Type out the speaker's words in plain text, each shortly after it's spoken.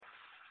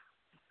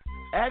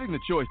Adding the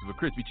choice of a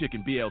crispy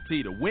chicken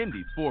BLT to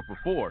Wendy's 4 for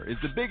 $4 is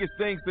the biggest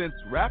thing since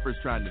rappers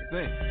trying to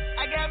sing.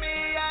 I got me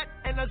a yacht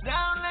and I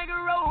sound like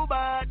a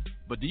robot.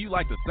 But do you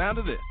like the sound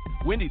of this?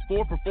 Wendy's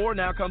 4 for $4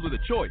 now comes with a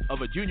choice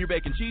of a junior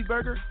bacon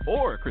cheeseburger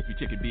or a crispy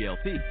chicken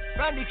BLT.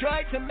 From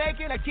Detroit to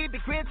Macon, I keep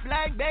it crisp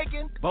like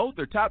bacon. Both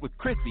are topped with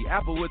crispy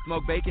applewood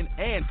smoked bacon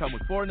and come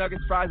with 4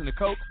 nuggets, fries, and a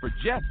Coke for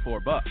just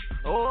 $4.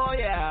 Oh,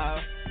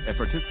 yeah. At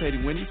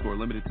participating Wendy's for a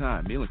limited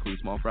time. Meal includes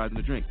small fries and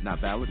a drink.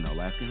 Not valid in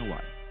Alaska and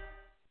Hawaii.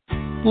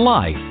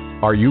 Life.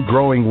 Are you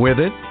growing with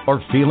it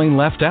or feeling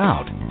left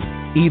out?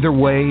 Either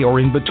way or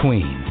in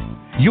between,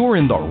 you're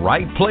in the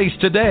right place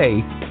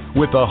today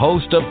with the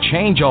host of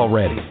Change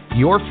Already,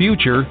 Your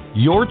Future,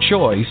 Your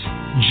Choice,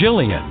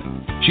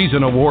 Jillian. She's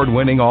an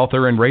award-winning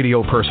author and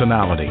radio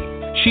personality.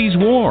 She's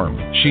warm,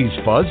 she's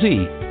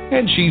fuzzy,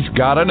 and she's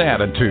got an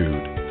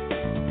attitude.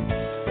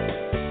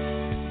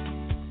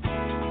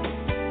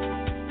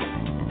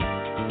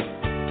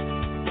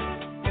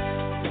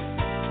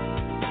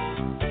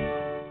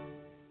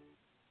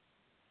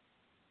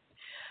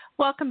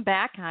 Welcome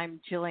back. I'm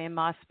Jillian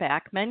Maas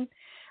Backman.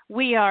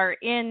 We are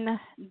in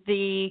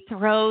the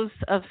throes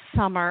of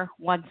summer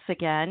once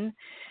again.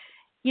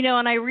 You know,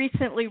 and I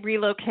recently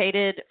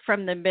relocated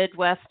from the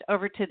Midwest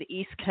over to the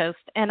East Coast,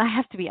 and I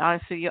have to be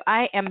honest with you,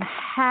 I am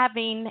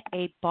having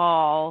a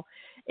ball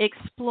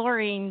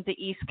exploring the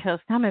East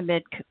Coast. I'm a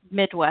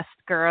Midwest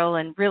girl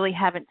and really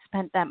haven't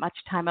spent that much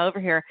time over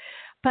here.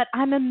 But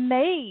I'm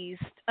amazed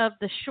of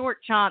the short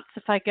jaunts.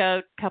 If I go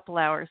a couple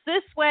hours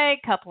this way,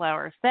 a couple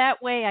hours that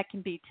way, I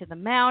can be to the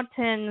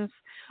mountains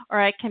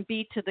or I can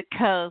be to the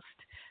coast.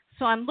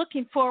 So I'm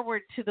looking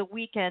forward to the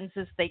weekends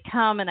as they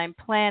come, and I'm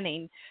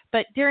planning.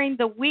 But during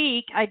the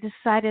week, I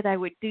decided I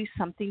would do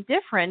something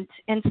different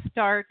and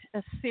start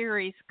a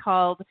series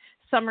called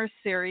Summer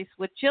Series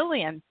with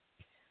Jillian.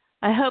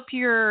 I hope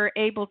you're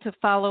able to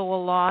follow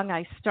along.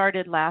 I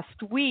started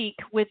last week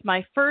with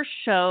my first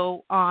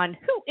show on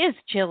who is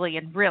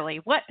Jillian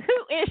really?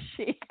 Who is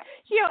she?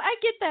 You know, I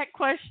get that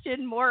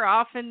question more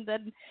often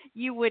than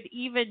you would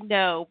even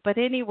know. But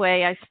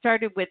anyway, I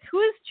started with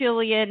who is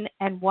Jillian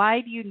and why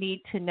do you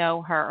need to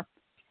know her?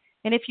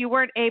 And if you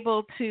weren't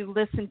able to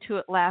listen to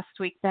it last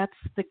week, that's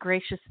the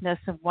graciousness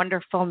and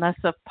wonderfulness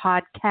of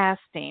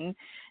podcasting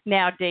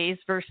nowadays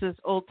versus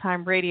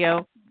old-time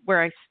radio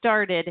where I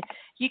started.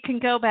 You can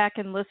go back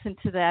and listen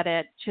to that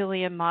at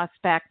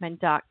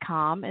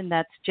JillianMaasBackman.com, and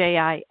that's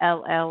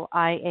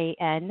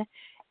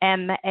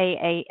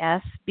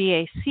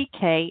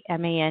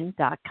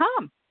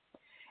JillianMaasBackman.com.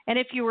 And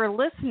if you were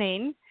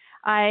listening,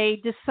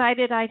 I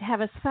decided I'd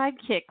have a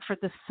sidekick for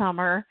the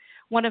summer,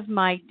 one of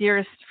my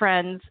dearest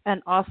friends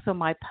and also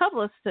my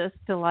publicist,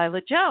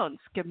 Delilah Jones.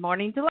 Good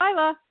morning,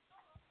 Delilah.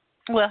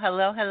 Well,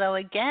 hello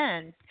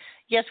again.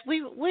 Yes,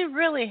 we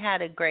really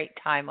had a great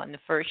time on the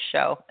first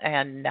show,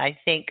 and I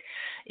think,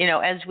 you know,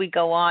 as we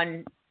go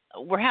on,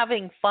 we're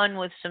having fun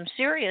with some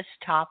serious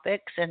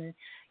topics and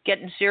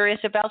getting serious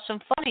about some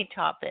funny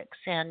topics,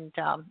 and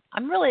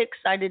I'm really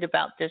excited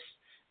about this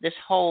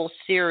whole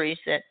series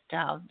that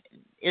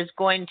is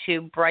going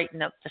to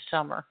brighten up the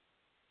summer.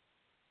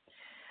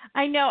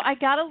 I know. I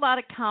got a lot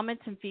of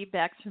comments and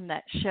feedbacks from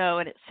that show,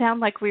 and it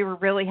sounded like we were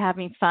really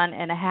having fun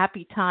and a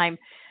happy time.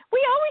 We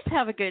always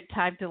have a good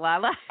time,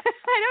 Delilah.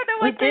 I don't know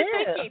what they're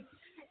thinking.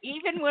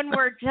 Even when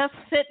we're just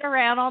sitting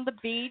around on the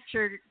beach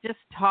or just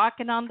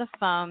talking on the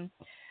phone.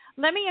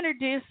 Let me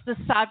introduce the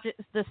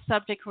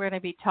subject we're going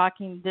to be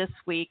talking this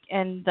week,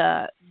 and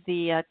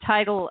the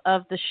title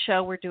of the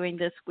show we're doing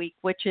this week,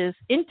 which is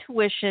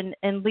Intuition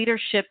and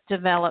Leadership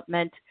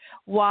Development,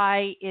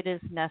 Why It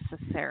Is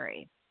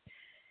Necessary.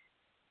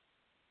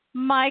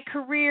 My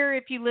career,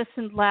 if you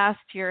listened last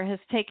year, has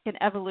taken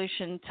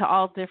evolution to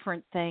all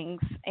different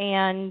things.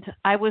 And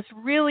I was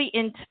really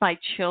into my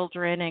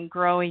children and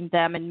growing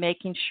them and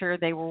making sure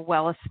they were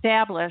well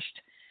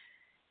established.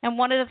 And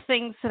one of the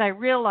things that I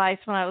realized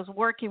when I was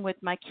working with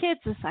my kids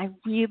is I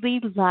really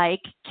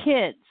like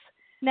kids.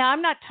 Now,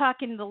 I'm not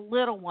talking the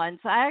little ones.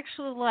 I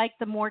actually like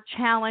the more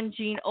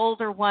challenging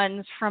older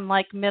ones from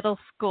like middle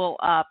school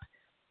up.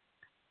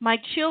 My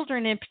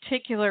children in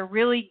particular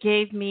really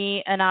gave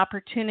me an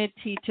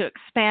opportunity to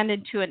expand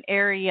into an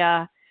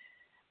area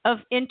of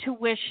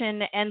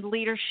intuition and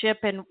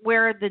leadership and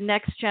where the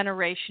next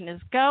generation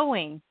is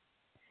going.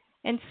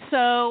 And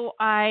so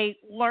I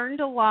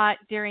learned a lot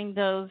during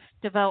those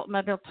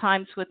developmental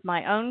times with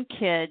my own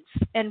kids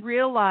and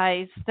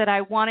realized that I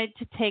wanted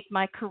to take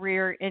my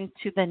career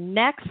into the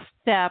next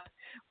step,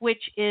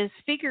 which is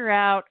figure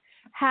out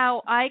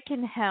how I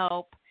can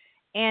help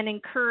and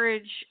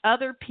encourage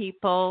other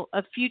people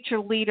of future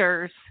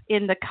leaders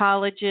in the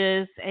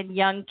colleges and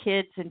young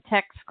kids and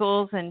tech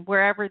schools and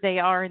wherever they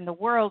are in the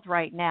world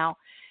right now,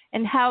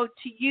 and how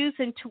to use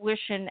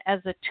intuition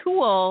as a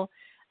tool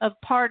of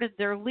part of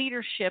their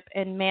leadership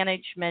and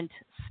management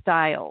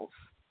styles.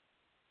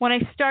 When I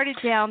started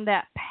down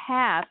that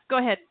path, go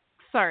ahead.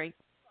 Sorry,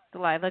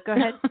 Delilah, go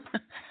ahead.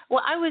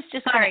 Well, I was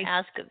just going to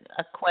ask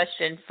a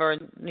question for,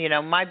 you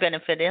know, my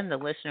benefit and the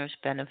listeners'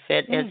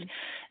 benefit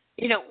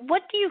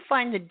What do you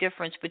find the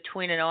difference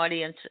between an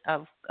audience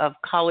of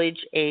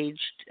college-aged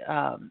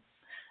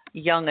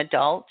young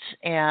adults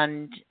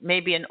and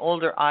maybe an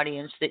older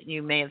audience that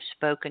you may have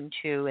spoken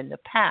to in the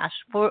past?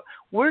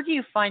 Where do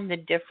you find the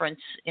difference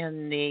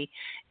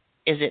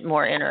is it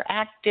more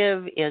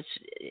interactive?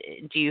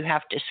 Do you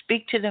have to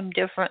speak to them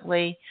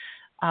differently?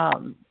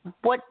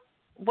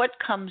 What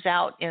comes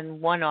out in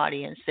one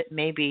audience that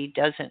maybe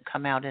doesn't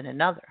come out in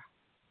another?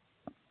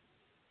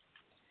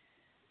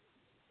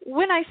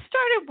 When I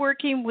started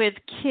working with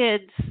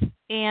kids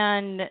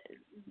and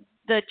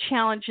the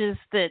challenges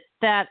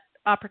that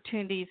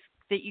opportunities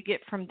that you get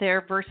from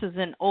there versus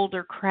an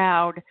older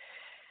crowd,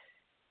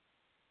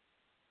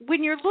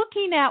 when you're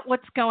looking at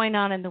what's going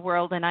on in the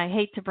world, and I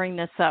hate to bring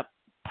this up,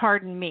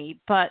 pardon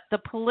me, but the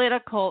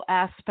political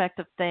aspect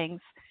of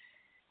things,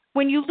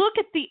 when you look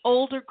at the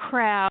older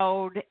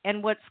crowd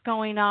and what's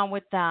going on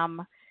with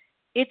them,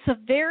 it's a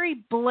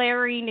very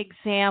blaring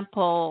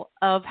example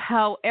of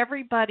how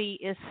everybody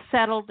is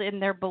settled in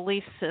their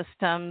belief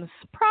systems.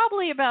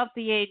 Probably about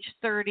the age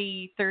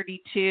 30,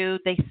 32,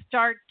 they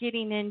start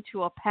getting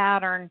into a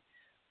pattern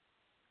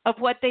of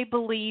what they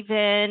believe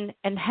in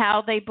and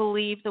how they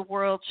believe the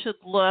world should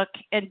look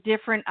and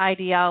different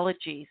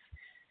ideologies.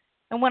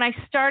 And when I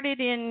started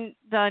in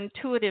the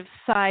intuitive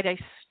side, I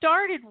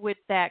started with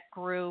that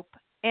group.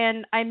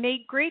 And I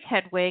made great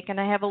headway, and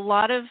I have a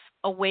lot of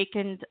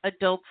awakened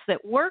adults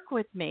that work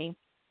with me.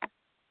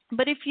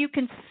 But if you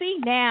can see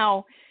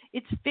now,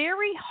 it's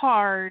very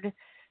hard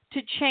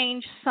to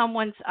change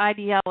someone's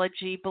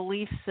ideology,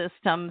 belief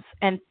systems,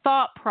 and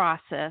thought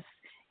process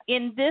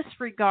in this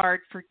regard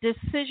for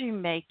decision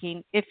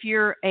making if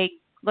you're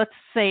let's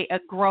say, a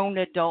grown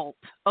adult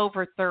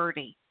over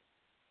 30.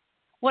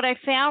 What I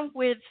found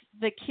with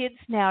the kids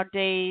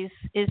nowadays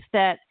is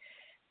that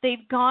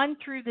they've gone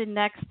through the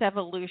next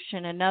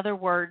evolution. In other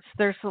words,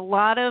 there's a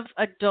lot of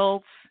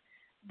adults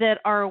that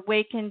are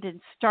awakened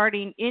and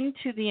starting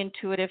into the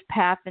intuitive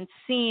path and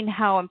seeing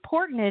how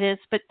important it is,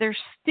 but they're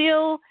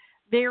still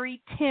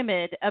very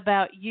timid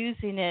about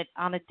using it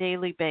on a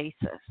daily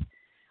basis.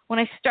 When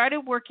I started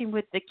working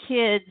with the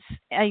kids,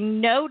 I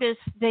noticed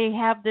they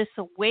have this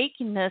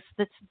awakeness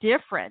that's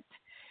different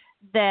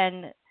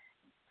than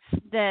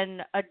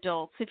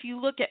adults. If you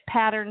look at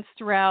patterns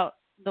throughout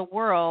the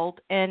world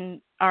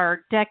and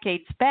our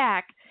decades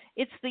back,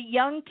 it's the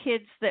young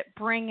kids that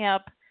bring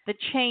up the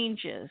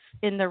changes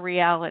in the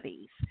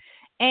realities.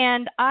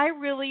 And I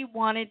really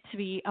wanted to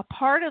be a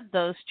part of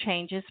those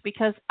changes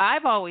because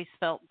I've always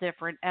felt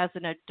different as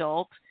an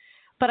adult,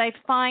 but I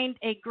find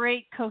a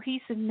great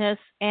cohesiveness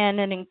and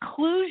an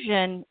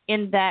inclusion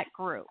in that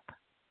group.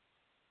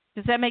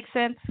 Does that make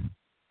sense?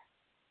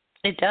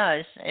 It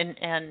does,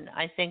 and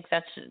I think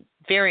that's a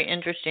very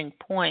interesting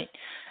point.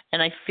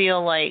 And I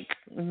feel like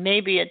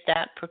maybe at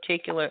that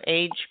particular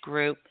age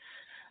group,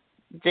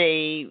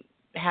 they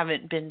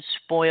haven't been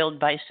spoiled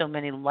by so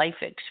many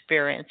life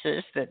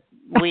experiences that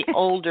we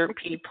older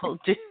people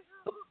do.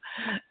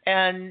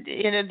 And,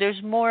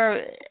 there's more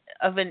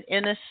of an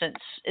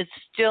innocence. It's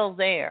still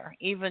there,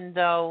 even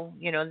though,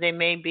 they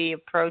may be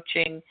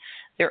approaching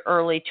their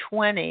early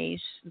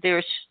 20s.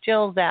 There's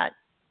still that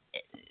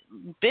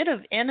bit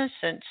of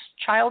innocence,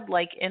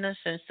 childlike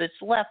innocence that's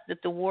left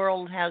that the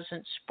world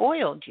hasn't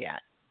spoiled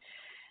yet.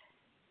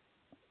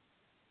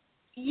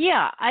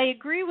 Yeah, I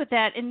agree with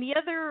that. And the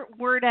other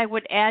word I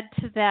would add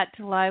to that,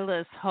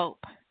 Delilah, is hope.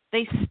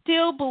 They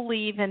still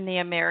believe in the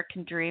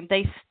American dream.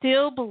 They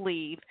still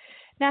believe.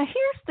 Now,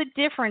 here's the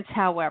difference,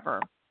 however.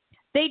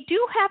 They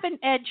do have an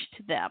edge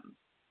to them.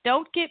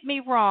 Don't get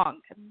me wrong.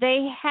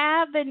 They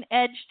have an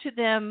edge to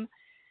them,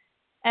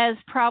 as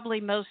probably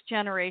most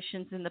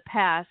generations in the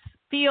past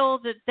feel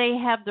that they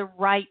have the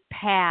right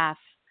path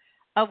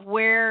of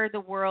where the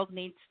world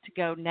needs to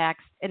go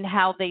next and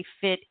how they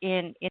fit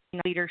in a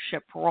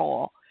leadership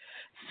role.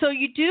 So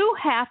you do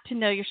have to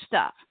know your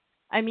stuff.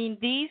 I mean,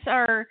 these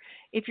are,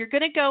 if you're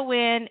going to go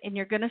in and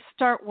you're going to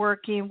start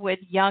working with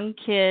young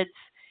kids,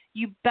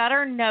 you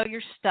better know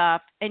your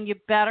stuff and you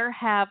better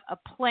have a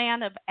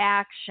plan of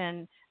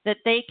action that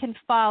they can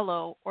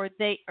follow or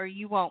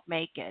you won't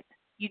make it.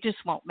 You just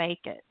won't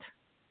make it.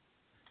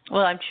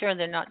 Well, I'm sure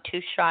they're not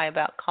too shy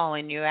about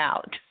calling you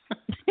out.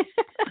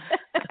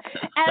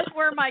 As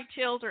were my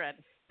children.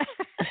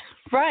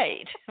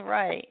 Right.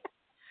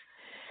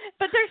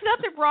 But there's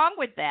nothing wrong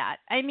with that.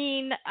 I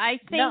mean, I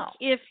think No.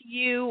 If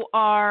you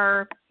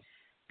are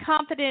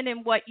confident in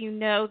what you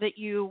know that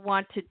you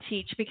want to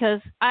teach, because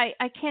I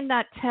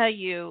cannot tell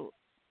you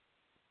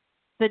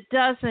the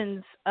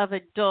dozens of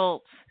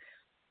adults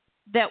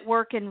that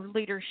work in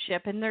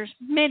leadership, and there's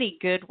many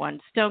good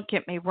ones, don't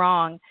get me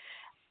wrong,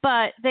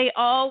 but they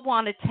all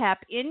want to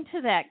tap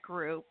into that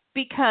group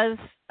because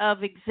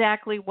of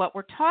exactly what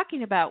we're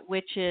talking about,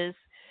 which is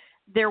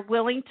they're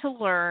willing to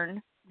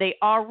learn. They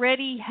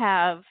already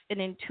have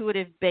an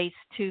intuitive base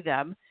to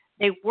them.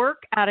 They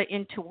work out of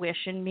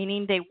intuition,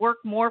 meaning they work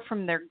more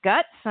from their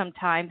gut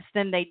sometimes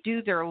than they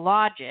do their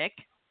logic.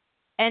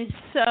 And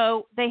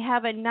so they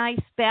have a nice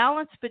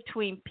balance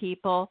between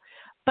people,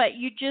 but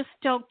you just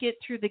don't get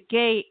through the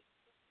gate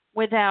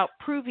without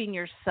proving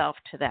yourself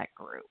to that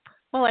group.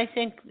 Well, I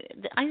think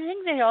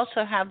they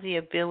also have the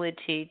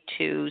ability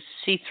to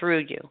see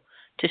through you,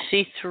 to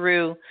see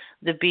through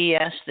the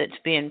BS that's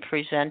being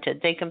presented.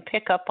 They can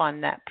pick up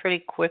on that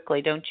pretty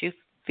quickly. Don't you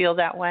feel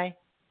that way?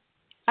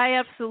 I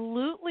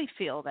absolutely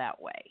feel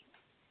that way.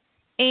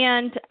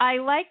 And I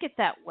like it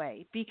that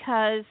way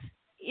because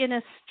in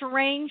a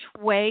strange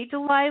way,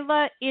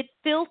 Delilah, it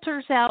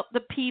filters out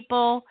the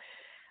people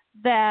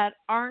that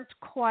aren't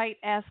quite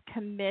as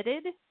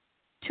committed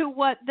to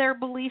what their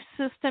belief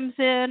system's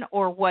in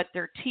or what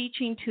they're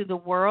teaching to the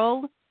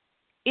world.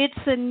 It's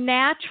a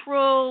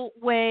natural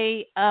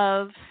way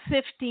of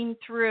sifting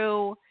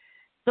through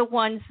the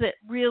ones that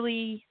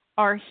really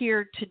are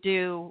here to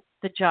do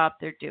the job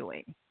they're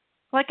doing.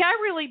 Like, I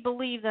really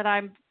believe that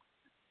I'm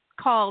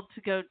called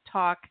to go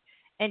talk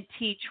and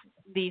teach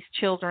these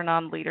children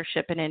on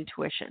leadership and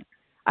intuition.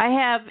 I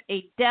have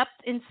a depth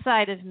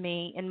inside of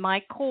me, in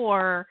my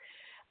core,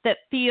 that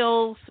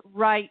feels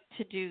right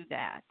to do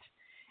that.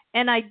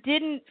 And I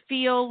didn't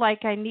feel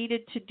like I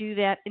needed to do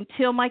that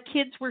until my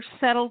kids were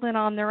settled in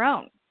on their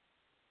own.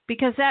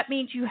 Because that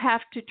means you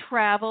have to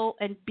travel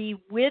and be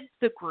with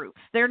the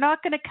groups. They're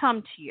not going to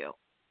come to you.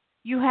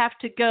 You have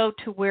to go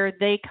to where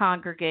they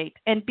congregate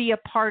and be a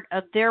part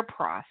of their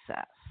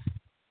process.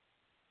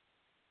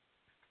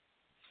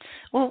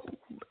 Well,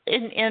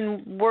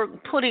 and we're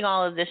putting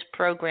all of this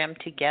program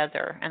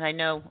together, and I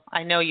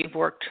know you've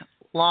worked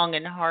long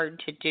and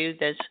hard to do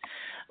this.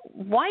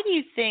 Why do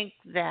you think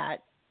that,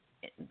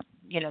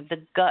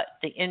 the gut,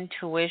 the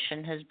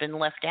intuition has been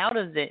left out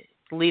of the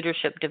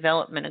leadership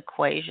development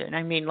equation?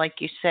 I mean, like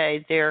you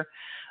say, there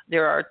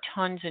are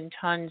tons and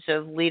tons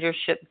of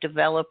leadership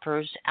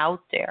developers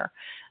out there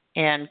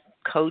and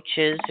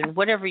coaches and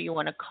whatever you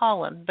want to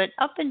call them. But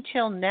up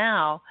until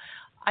now,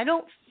 I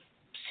don't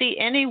see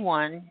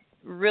anyone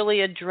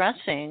really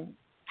addressing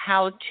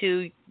how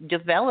to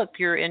develop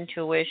your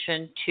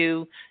intuition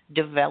to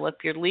develop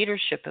your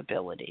leadership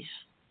abilities.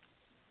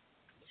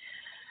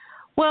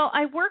 Well,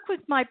 I work with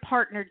my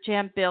partner,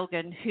 Jan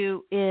Bilgan,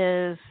 who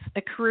is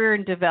a career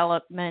and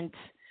development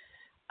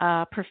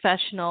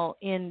professional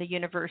in the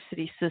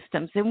university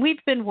systems. And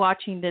we've been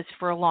watching this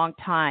for a long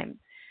time.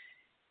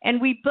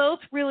 And we both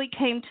really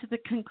came to the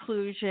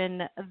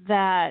conclusion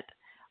that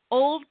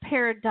old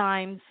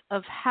paradigms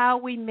of how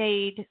we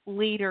made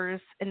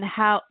leaders and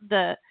how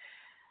the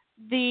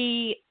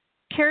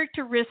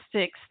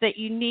characteristics that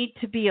you need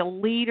to be a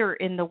leader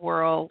in the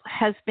world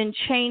has been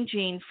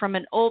changing from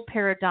an old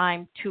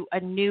paradigm to a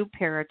new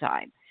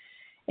paradigm.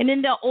 And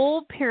in the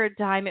old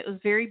paradigm, it was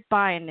very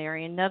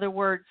binary. In other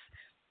words,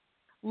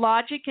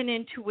 logic and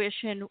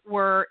intuition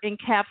were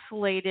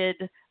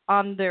encapsulated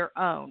on their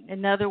own.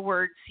 In other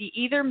words, you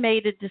either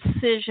made a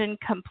decision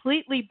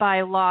completely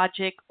by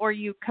logic or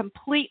you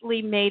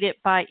completely made it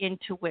by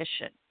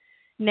intuition.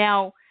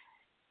 Now,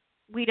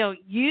 we don't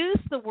use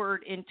the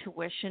word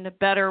intuition. A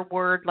better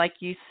word, like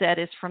you said,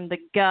 is from the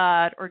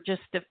gut or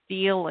just a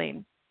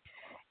feeling.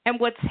 And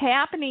what's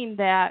happening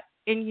that,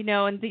 in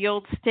the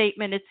old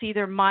statement, it's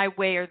either my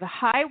way or the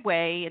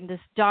highway, and this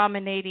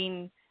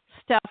dominating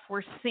stuff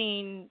we're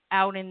seeing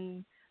out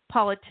in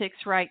politics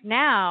right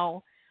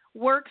now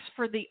works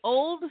for the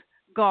old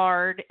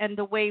guard and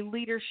the way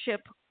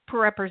leadership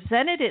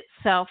represented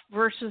itself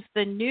versus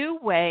the new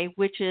way,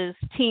 which is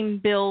team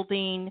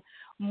building,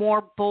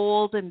 more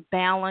bold and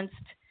balanced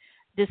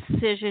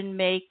decision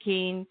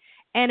making,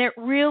 and it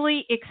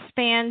really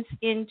expands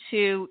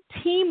into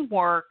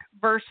teamwork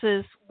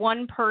versus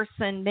one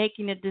person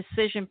making a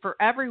decision for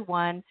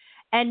everyone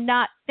and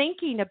not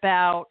thinking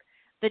about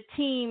the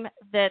team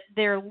that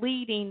they're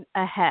leading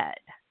ahead.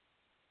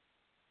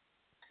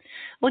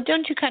 Well,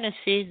 don't you kind of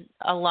see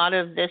a lot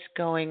of this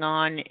going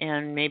on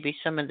in maybe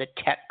some of the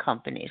tech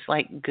companies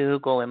like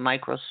Google and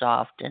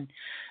Microsoft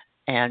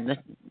and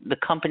the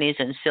companies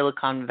in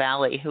Silicon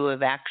Valley who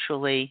have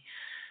actually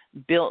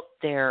built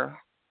their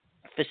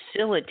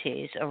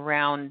facilities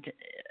around,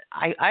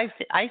 I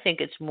think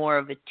it's more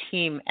of a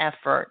team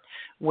effort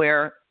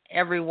where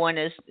everyone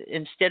is,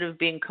 instead of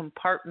being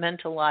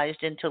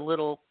compartmentalized into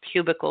little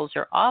cubicles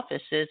or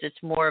offices,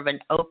 it's more of an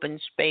open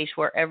space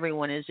where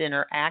everyone is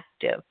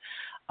interactive.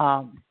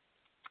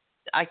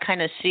 I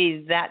kind of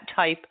see that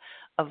type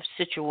of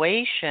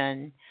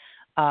situation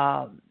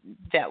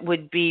that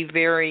would be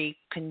very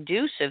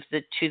conducive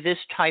to this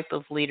type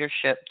of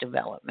leadership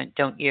development,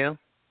 don't you?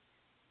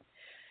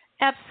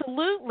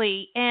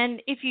 Absolutely.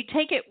 And if you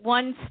take it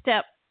one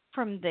step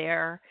from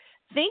there,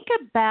 think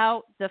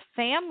about the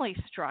family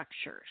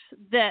structures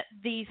that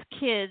these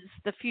kids,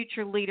 the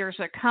future leaders,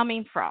 are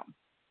coming from.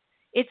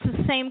 It's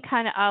the same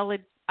kind of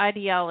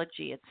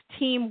ideology. It's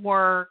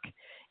teamwork.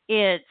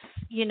 It's,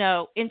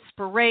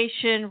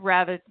 inspiration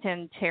rather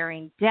than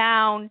tearing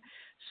down.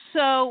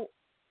 So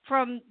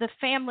from the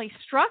family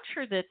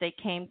structure that they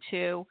came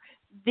to,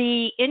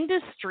 the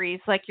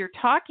industries like you're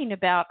talking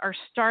about are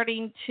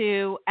starting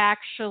to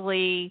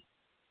actually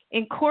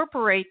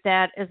incorporate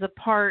that as a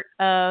part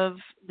of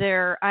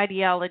their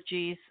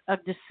ideologies of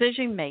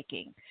decision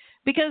making,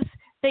 because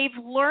they've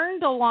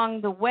learned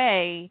along the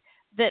way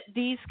that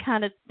these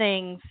kind of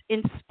things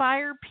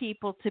inspire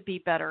people to be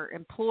better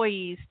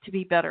employees, to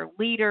be better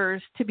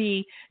leaders,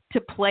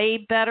 to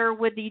play better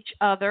with each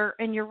other.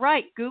 And you're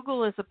right,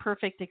 Google is a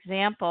perfect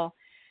example.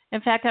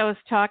 In fact, I was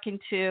talking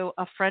to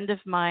a friend of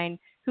mine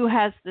who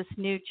has this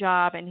new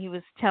job, and he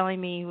was telling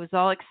me he was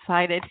all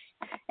excited,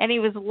 and he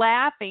was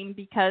laughing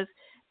because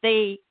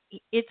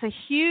it's a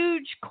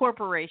huge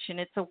corporation.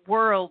 It's a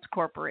world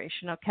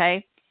corporation,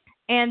 okay?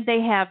 And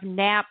they have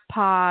nap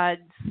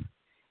pods,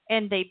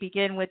 and they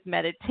begin with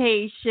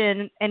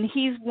meditation. And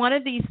he's one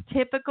of these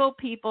typical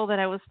people that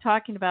I was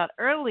talking about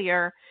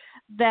earlier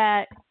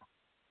that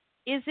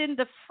is in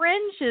the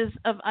fringes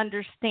of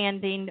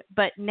understanding,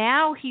 but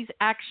now he's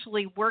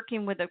actually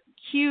working with a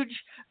huge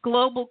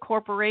global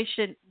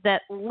corporation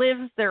that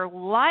lives their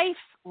life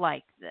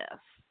like this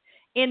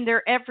in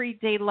their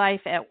everyday life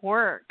at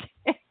work.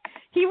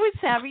 He was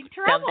having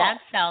trouble. Now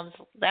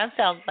that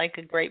sounds like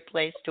a great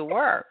place to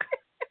work.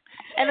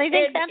 And I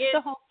think that's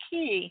the whole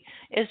key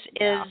is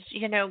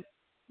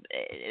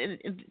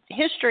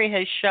history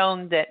has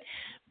shown that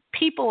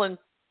people in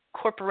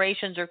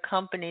corporations or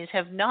companies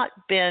have not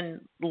been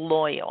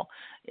loyal.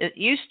 It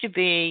used to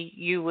be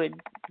you would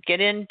get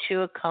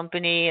into a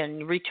company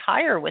and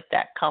retire with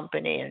that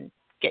company and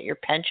get your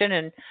pension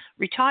and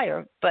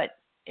retire. But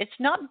it's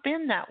not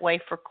been that way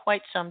for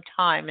quite some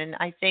time. And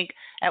I think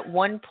at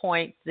one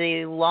point,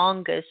 the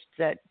longest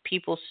that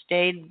people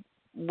stayed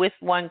with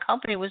one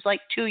company was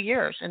like 2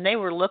 years, and they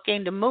were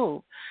looking to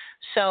move.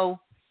 So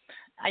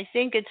I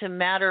think it's a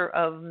matter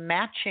of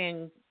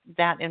matching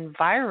that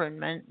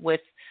environment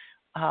with,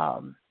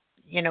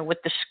 with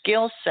the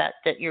skill set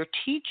that you're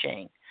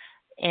teaching.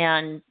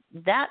 And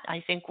that,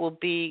 I think, will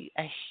be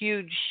a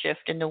huge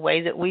shift in the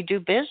way that we do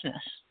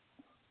business.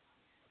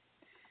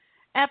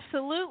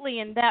 Absolutely,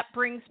 and that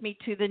brings me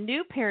to the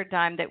new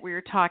paradigm that we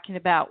were talking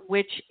about,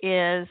 which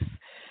is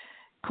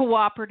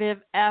cooperative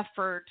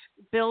effort,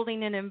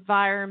 building an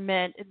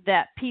environment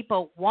that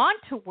people want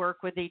to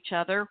work with each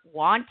other,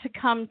 want to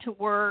come to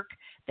work,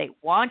 they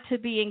want to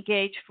be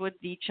engaged with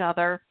each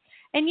other.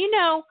 And,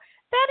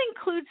 that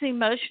includes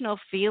emotional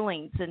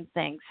feelings and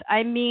things.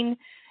 I mean,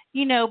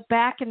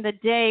 back in the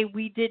day,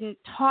 we didn't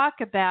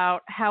talk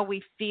about how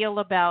we feel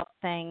about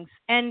things.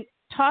 And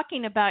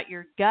talking about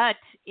your gut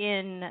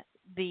in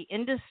the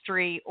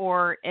industry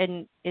or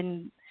in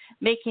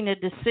making a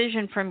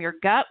decision from your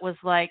gut was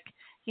like,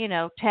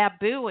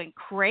 taboo and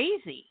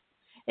crazy.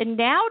 And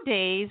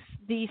nowadays,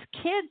 these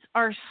kids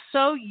are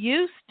so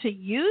used to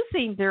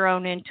using their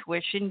own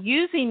intuition,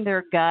 using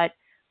their gut.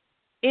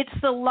 It's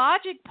the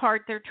logic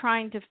part they're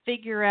trying to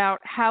figure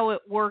out how it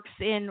works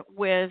in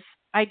with,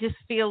 I just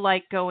feel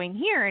like going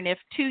here. And if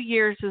 2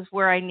 years is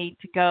where I need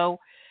to go,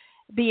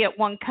 be at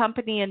one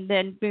company and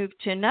then move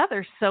to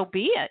another, so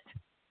be it.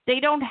 They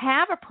don't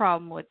have a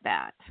problem with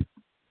that.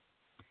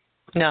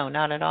 No,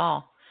 not at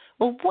all.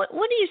 Well, what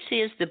do you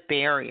see as the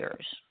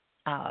barriers?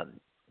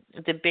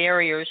 The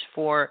barriers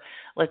for,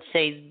 let's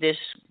say, this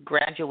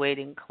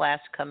graduating class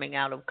coming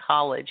out of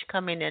college,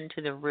 coming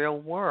into the real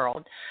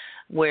world,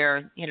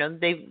 where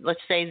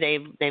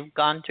they've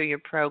gone through your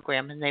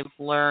program and they've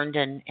learned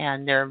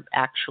and they're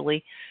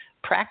actually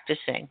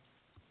practicing.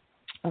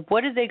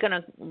 What are they going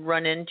to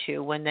run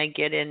into when they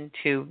get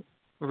into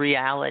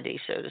reality,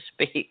 so to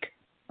speak?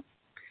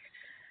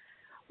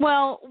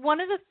 Well,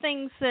 one of the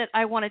things that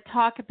I want to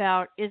talk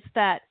about is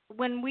that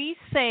when we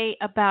say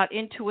about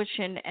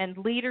intuition and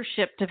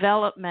leadership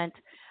development,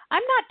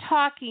 I'm not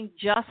talking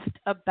just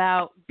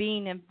about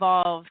being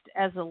involved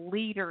as a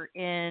leader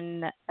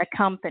in a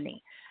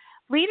company.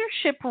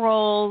 Leadership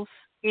roles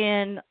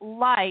in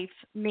life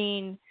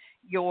mean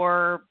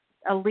you're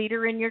a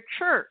leader in your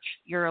church,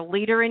 you're a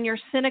leader in your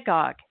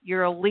synagogue,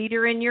 you're a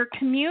leader in your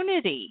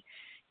community,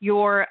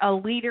 you're a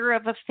leader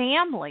of a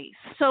family.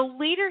 So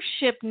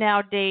leadership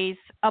nowadays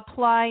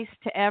applies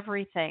to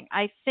everything.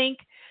 I think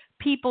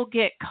people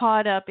get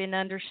caught up in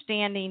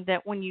understanding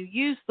that when you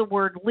use the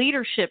word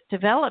leadership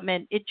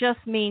development, it just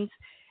means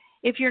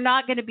if you're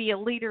not going to be a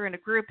leader in a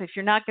group, if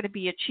you're not going to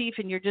be a chief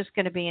and you're just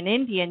going to be an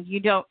Indian, you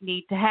don't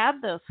need to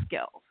have those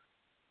skills.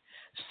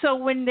 So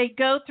when they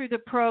go through the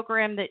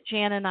program that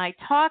Jan and I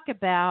talk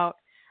about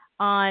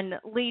on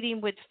leading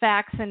with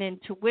facts and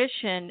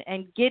intuition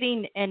and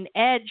getting an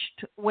edge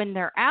when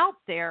they're out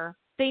there,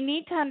 they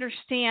need to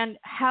understand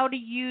how to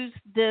use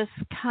this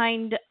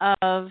kind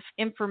of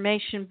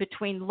information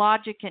between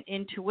logic and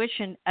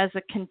intuition as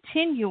a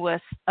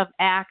continuous of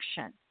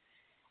action.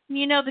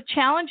 The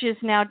challenge is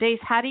nowadays,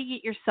 how do you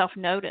get yourself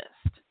noticed?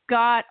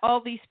 Got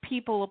all these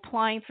people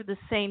applying for the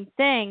same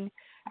thing.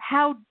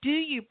 How do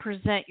you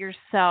present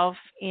yourself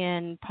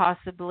in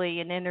possibly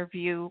an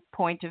interview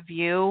point of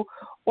view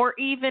or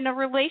even a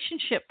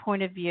relationship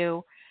point of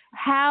view?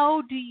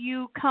 How do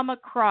you come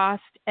across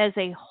as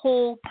a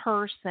whole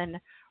person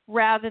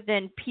rather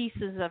than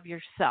pieces of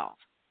yourself?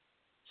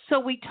 So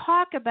we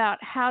talk about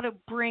how to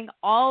bring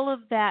all of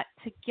that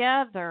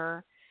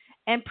together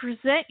and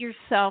present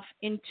yourself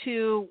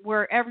into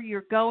wherever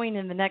you're going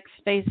in the next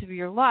phase of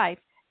your life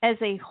as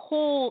a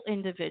whole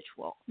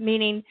individual,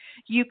 meaning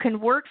you can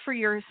work for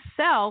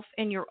yourself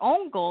and your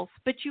own goals,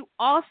 but you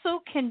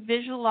also can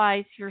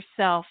visualize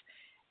yourself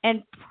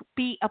and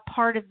be a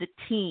part of the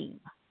team.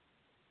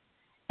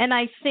 And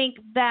I think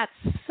that's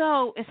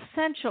so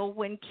essential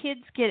when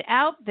kids get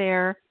out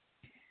there.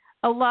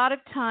 A lot of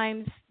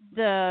times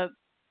the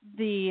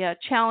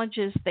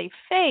challenges they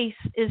face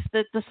is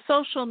that the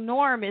social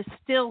norm is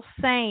still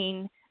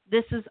saying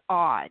this is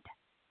odd.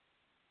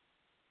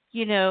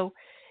 You know,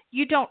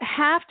 you don't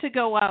have to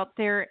go out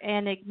there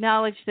and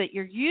acknowledge that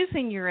you're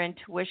using your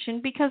intuition,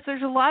 because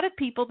there's a lot of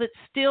people that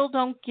still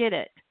don't get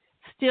it,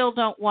 still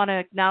don't want to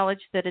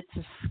acknowledge that it's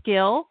a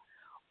skill,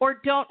 or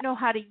don't know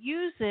how to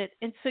use it.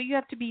 And so you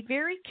have to be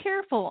very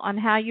careful on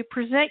how you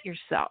present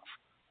yourself.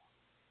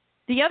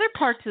 The other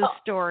parts of the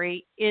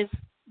story is,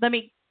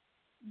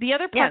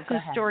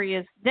 story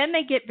is then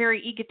they get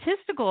very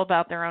egotistical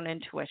about their own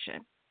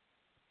intuition.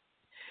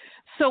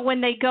 So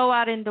when they go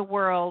out in the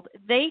world,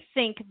 they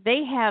think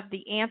they have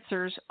the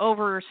answers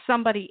over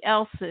somebody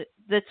else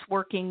that's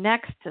working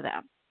next to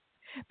them,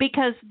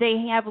 because they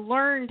have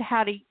learned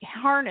how to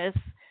harness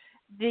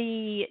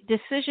the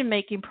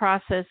decision-making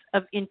process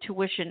of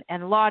intuition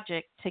and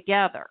logic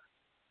together.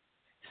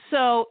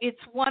 So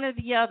it's one or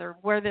the other,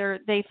 whether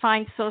they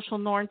find social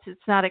norms it's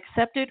not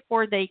accepted,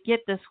 or they get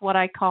this what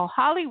I call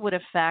Hollywood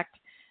effect,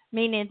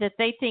 meaning that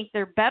they think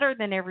they're better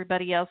than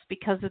everybody else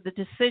because of the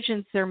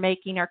decisions they're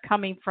making are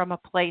coming from a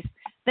place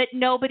that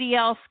nobody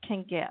else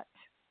can get.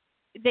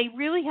 They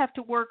really have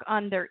to work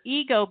on their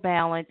ego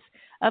balance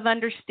of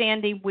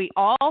understanding we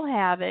all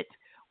have it,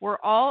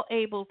 we're all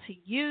able to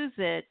use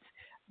it,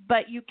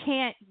 but you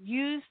can't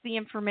use the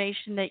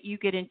information that you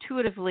get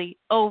intuitively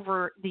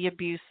over the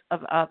abuse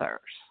of others.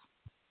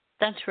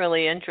 That's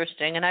really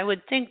interesting. And I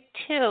would think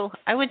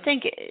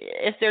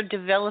if they're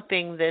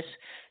developing this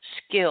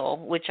skill,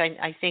 which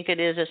I think it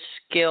is a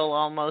skill,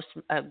 almost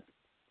a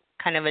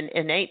kind of an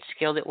innate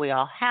skill that we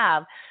all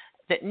have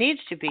that needs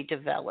to be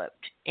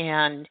developed.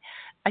 And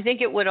I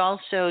think it would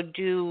also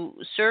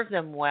serve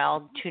them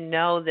well to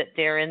know that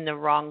they're in the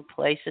wrong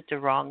place at the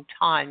wrong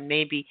time.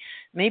 Maybe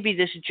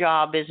this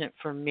job isn't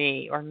for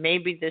me, or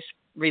maybe this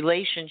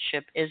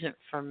relationship isn't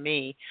for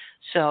me.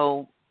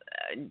 So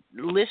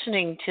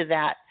listening to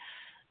that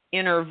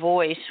inner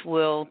voice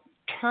will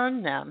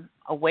turn them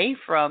away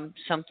from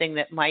something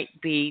that might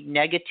be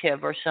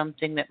negative or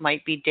something that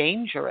might be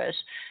dangerous,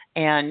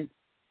 and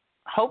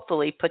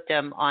hopefully put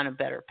them on a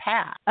better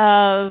path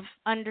of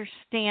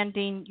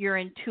understanding your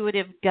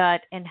intuitive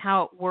gut and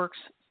how it works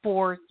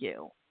for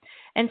you.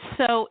 And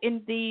so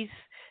in these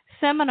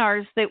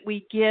seminars that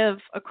we give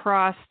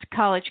across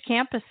college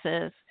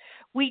campuses,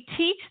 we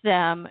teach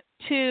them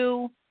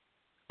to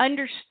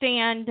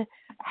understand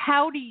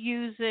how to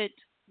use it,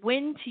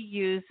 when to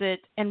use it,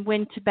 and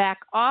when to back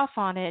off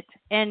on it,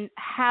 and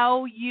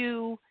how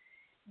you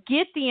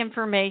get the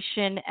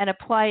information and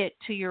apply it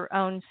to your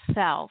own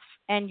self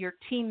and your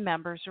team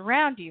members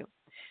around you.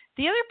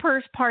 The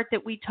other part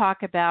that we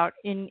talk about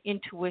in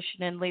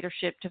intuition and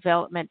leadership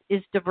development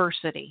is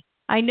diversity.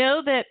 I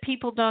know that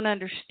people don't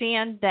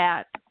understand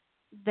that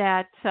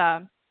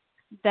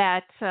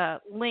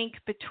link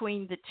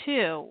between the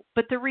two,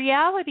 but the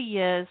reality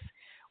is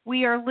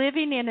we are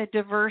living in a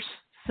diverse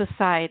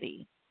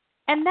society,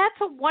 and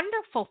that's a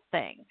wonderful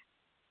thing.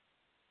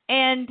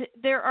 And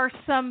there are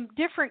some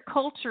different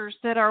cultures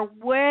that are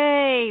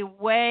way,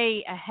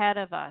 way ahead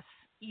of us,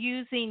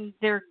 using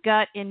their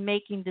gut in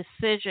making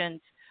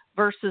decisions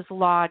versus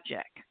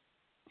logic.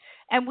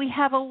 And we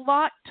have a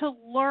lot to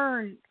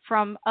learn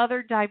from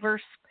other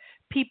diverse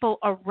people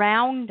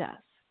around us.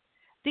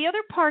 The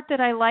other part that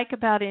I like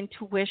about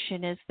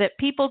intuition is that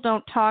people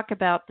don't talk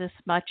about this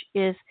much,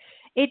 is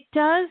it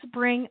does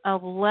bring a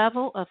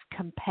level of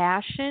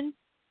compassion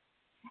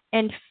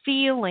and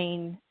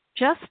feeling,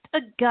 just a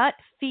gut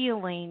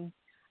feeling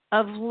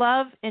of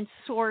love and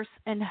source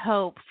and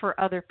hope for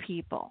other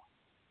people.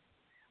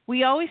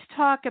 We always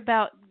talk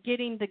about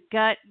getting the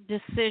gut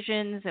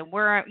decisions and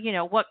where,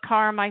 what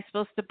car am I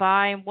supposed to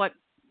buy and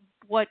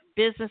what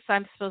business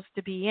I'm supposed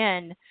to be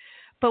in.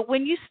 But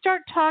when you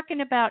start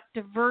talking about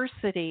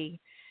diversity,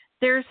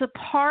 there's a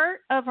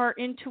part of our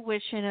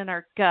intuition and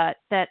our gut,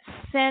 that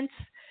sense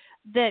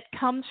that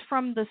comes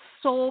from the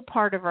soul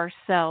part of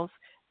ourselves,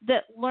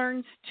 that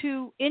learns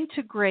to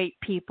integrate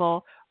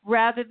people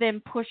rather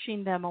than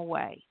pushing them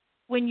away.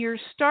 When you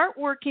start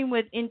working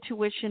with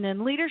intuition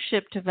and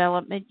leadership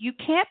development, you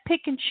can't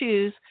pick and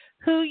choose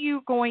who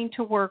you're going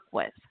to work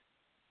with.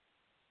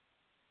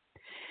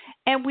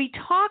 And we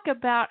talk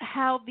about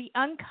how the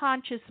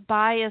unconscious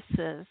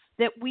biases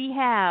that we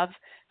have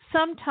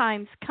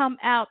sometimes come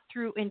out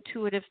through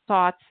intuitive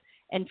thoughts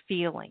and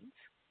feelings.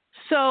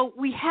 So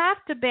we have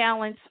to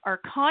balance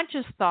our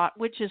conscious thought,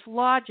 which is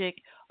logic,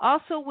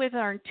 also with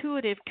our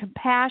intuitive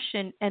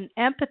compassion and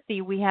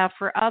empathy we have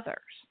for others.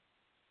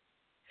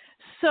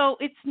 So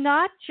it's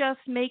not just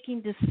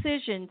making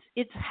decisions,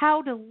 it's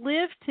how to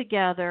live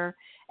together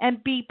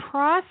and be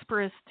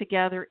prosperous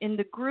together in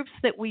the groups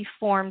that we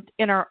formed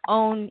in our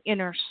own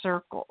inner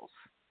circles.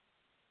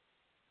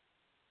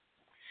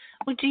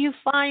 Well, do you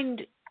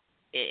find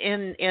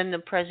in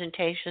the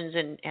presentations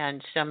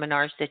and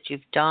seminars that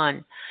you've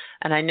done,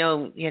 and I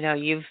know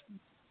you've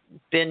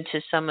been to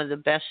some of the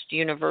best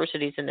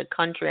universities in the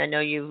country. I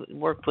know you've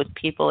worked with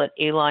people at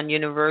Elon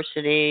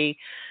University,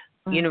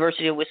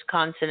 University of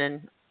Wisconsin,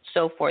 and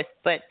so forth.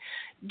 But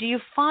do you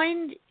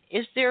find,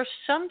 is there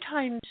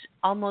sometimes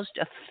almost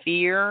a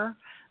fear?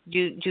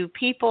 Do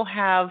people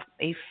have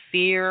a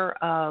fear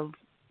of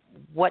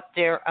what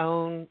their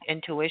own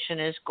intuition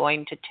is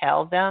going to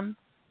tell them?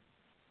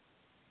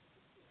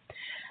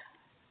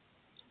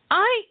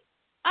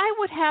 I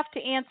would have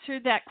to answer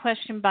that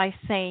question by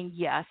saying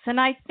yes. And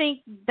I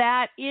think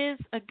that is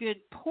a good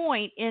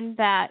point, in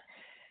that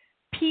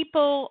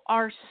people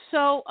are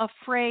so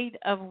afraid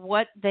of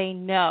what they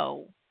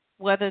know,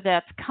 whether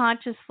that's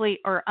consciously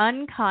or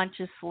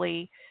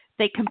unconsciously.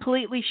 They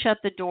completely shut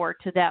the door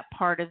to that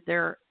part of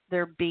their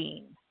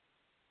being.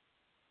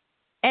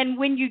 And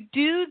when you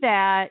do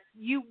that,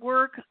 you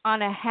work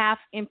on a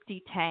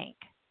half-empty tank.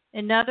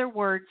 In other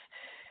words,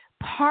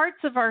 parts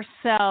of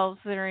ourselves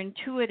that are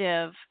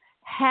intuitive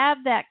have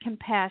that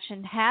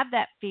compassion, have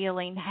that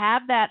feeling,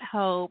 have that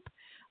hope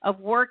of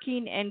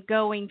working and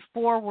going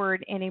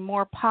forward in a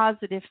more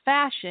positive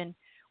fashion.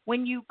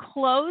 When you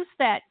close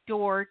that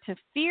door to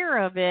fear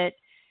of it,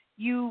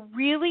 you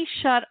really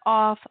shut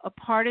off a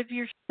part of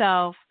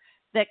yourself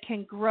that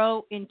can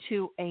grow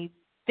into a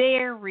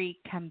very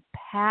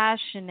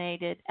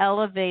compassionate,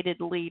 elevated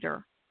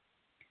leader.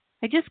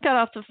 I just got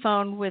off the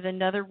phone with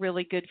another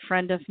really good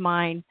friend of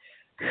mine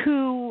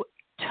who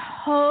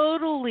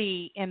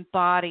totally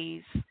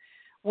embodies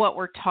what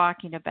we're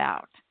talking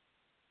about.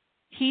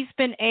 He's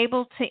been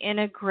able to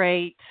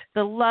integrate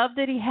the love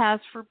that he has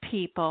for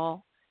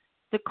people,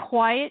 the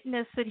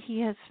quietness that he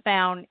has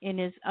found in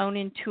his own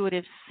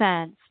intuitive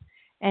sense,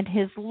 and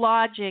his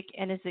logic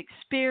and his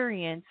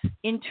experience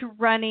into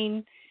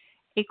running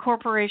a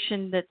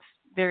corporation that's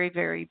very,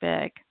 very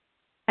big.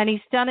 And he's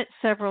done it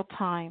several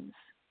times.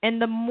 And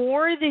the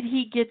more that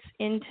he gets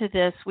into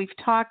this, we've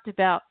talked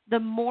about, the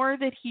more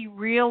that he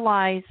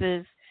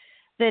realizes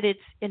that it's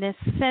an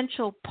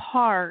essential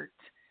part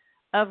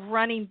of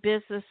running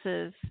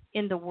businesses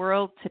in the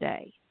world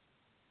today.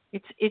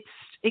 It's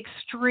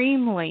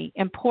extremely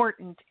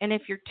important. And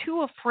if you're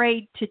too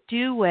afraid to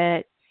do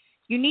it,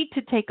 you need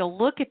to take a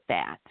look at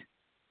that.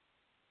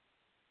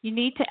 You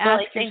need to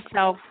ask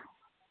yourself.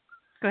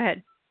 Go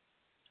ahead.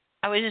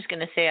 I was just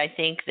going to say, I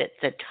think that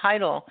the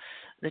title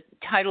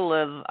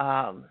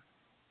of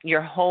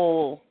your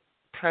whole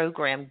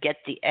program, Get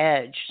the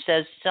Edge,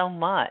 says so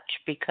much,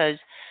 because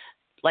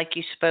like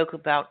you spoke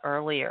about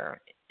earlier,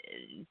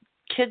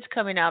 kids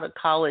coming out of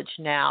college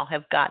now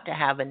have got to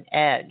have an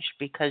edge,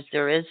 because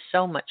there is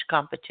so much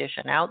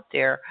competition out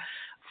there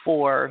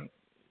for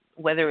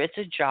whether it's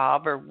a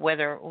job or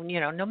whether,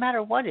 no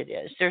matter what it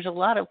is. There's a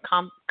lot of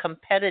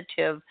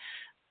competitive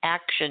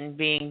action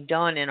being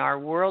done in our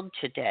world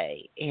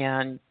today,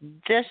 and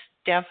this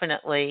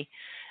definitely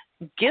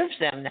gives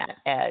them that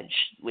edge.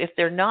 If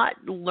they're not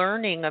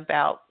learning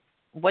about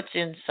what's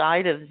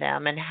inside of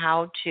them and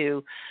how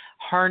to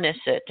harness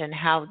it and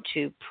how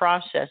to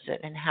process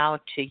it and how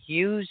to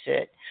use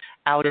it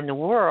out in the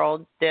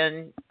world,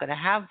 then going to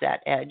have that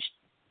edge.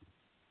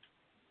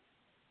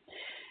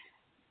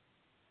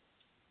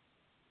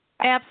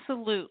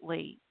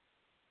 Absolutely.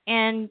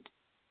 And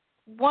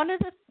one of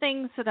the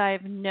things that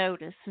I've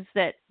noticed is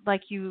that,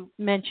 like you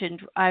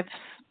mentioned,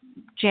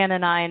 Jan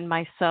and I and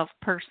myself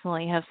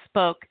personally have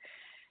spoke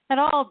at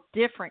all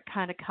different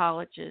kind of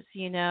colleges,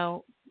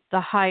 the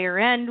higher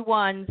end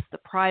ones, the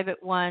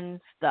private ones,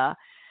 the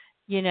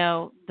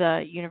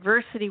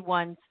university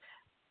ones.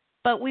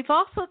 But we've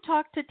also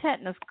talked to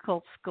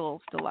technical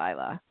schools,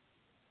 Delilah.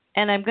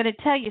 And I'm going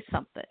to tell you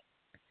something.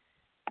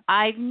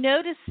 I've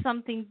noticed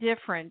something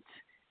different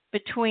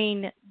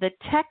between the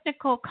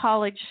technical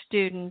college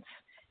students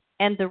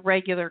and the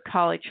regular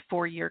college,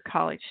 4-year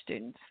college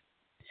students.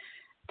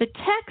 The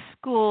tech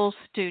school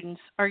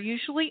students are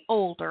usually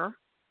older.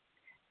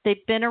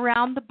 They've been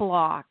around the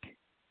block.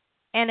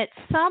 And at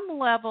some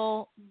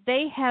level,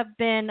 they have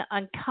been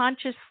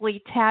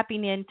unconsciously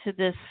tapping into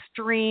this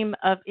stream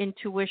of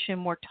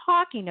intuition we're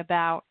talking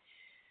about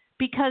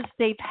because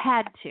they've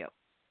had to.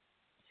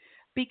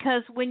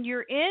 Because when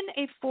you're in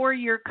a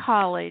 4-year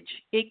college,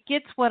 it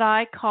gets what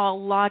I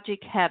call logic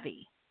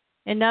heavy.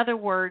 In other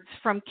words,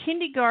 from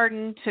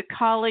kindergarten to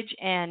college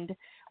end,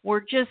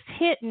 we're just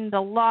hitting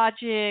the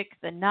logic,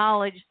 the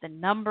knowledge, the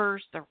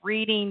numbers, the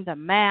reading, the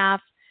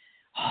math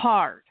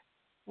hard.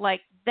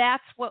 Like,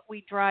 that's what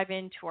we drive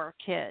into our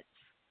kids.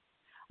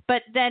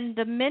 But then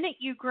the minute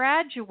you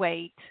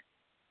graduate,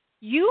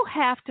 you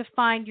have to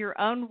find your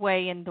own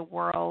way in the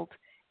world,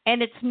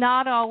 and it's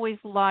not always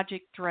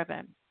logic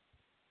driven.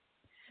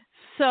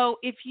 So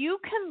if you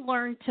can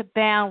learn to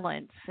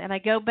balance, and I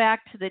go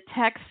back to the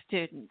tech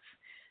students,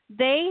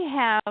 they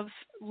have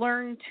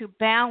learned to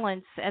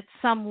balance at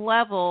some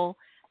level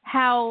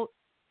how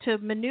to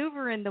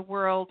maneuver in the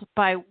world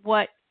by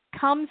what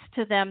comes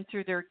to them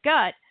through their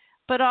gut,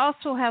 but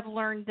also have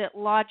learned that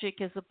logic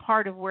is a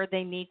part of where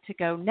they need to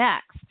go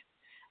next.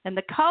 And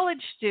the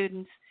college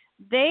students,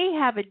 they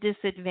have a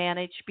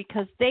disadvantage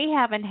because they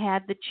haven't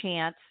had the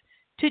chance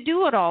to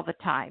do it all the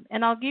time.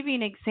 And I'll give you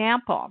an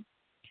example.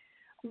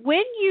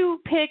 When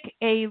you pick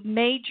a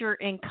major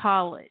in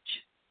college,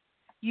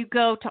 you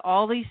go to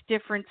all these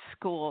different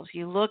schools.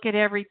 You look at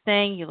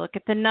everything. You look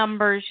at the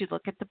numbers. You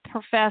look at the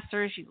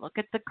professors. You look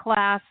at the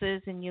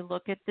classes, and you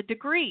look at the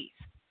degrees.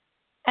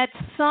 At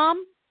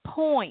some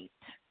point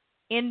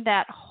in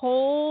that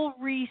whole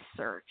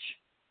research,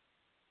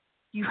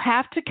 you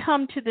have to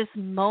come to this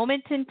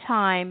moment in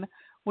time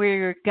where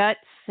your gut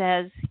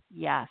says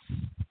yes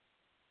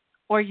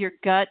or your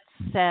gut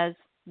says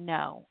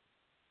no.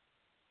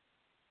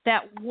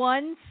 That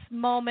one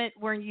moment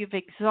where you've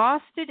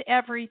exhausted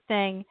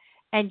everything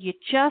and you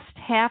just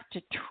have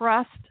to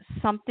trust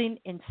something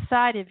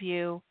inside of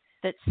you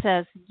that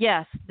says,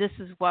 yes, this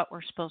is what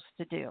we're supposed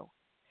to do.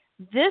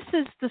 This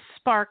is the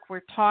spark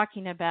we're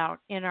talking about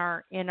in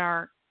our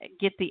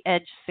Get the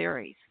Edge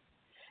series.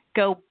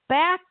 Go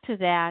back to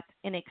that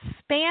and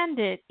expand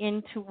it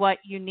into what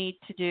you need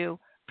to do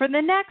for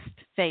the next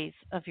phase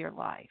of your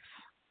life.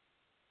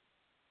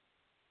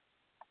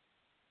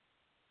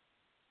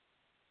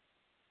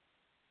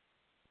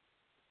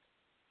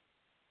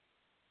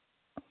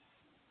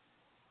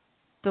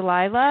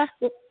 Delilah?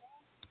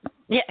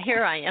 Yeah,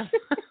 here I am.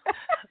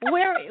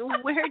 Where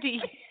do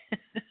you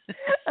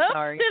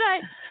Sorry.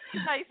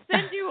 Did I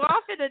send you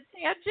off in a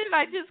tangent?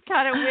 I just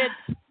kind of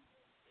went.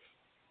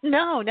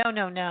 No,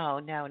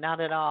 not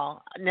at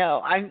all.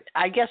 No,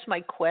 I guess my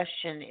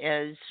question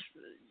is,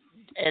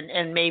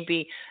 and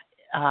maybe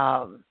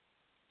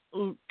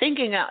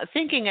thinking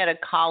at a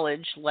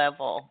college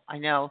level. I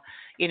know,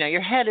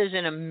 your head is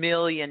in a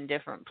million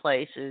different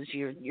places.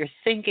 You're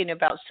thinking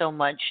about so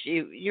much.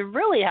 You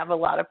really have a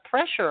lot of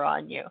pressure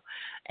on you,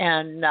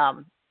 and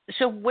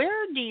so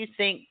where do you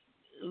think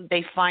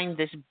they find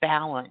this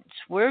balance?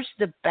 Where's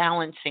the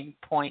balancing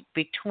point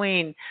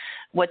between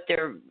what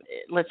they're,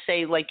 let's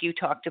say, like you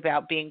talked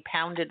about, being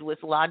pounded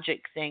with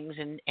logic things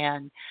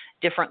and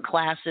different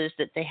classes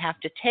that they have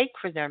to take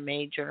for their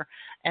major,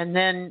 and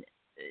then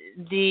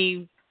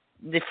the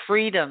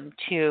freedom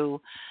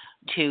to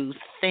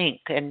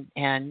think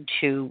and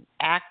to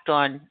act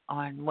on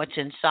what's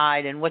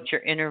inside and what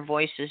your inner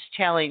voice is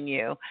telling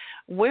you?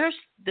 Where's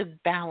the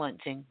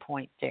balancing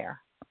point there?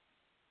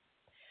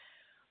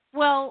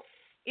 Well,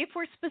 if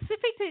we're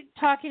specifically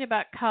talking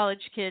about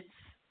college kids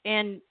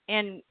and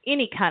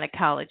any kind of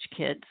college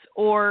kids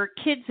or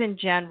kids in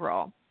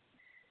general,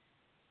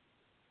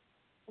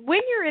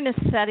 when you're in a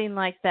setting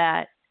like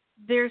that,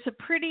 there's a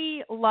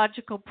pretty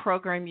logical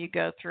program you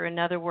go through. In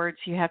other words,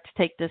 you have to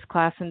take this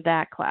class and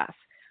that class.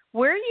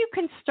 Where you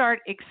can start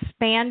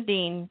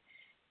expanding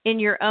in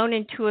your own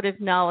intuitive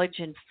knowledge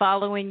and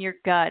following your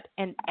gut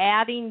and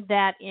adding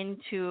that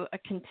into a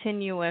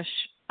continuous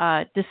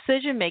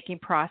decision-making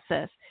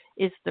process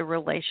is the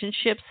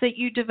relationships that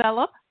you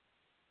develop,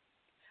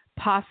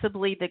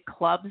 possibly the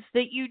clubs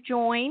that you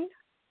join,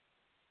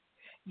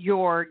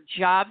 your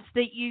jobs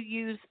that you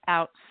use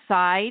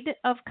outside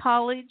of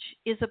college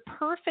is a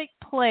perfect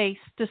place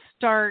to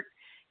start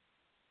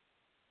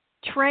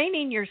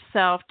training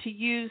yourself to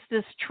use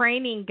this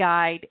training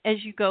guide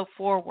as you go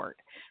forward.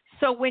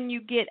 So when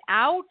you get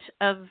out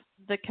of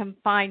the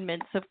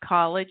confinements of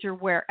college or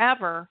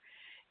wherever,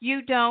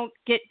 you don't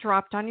get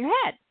dropped on your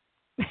head.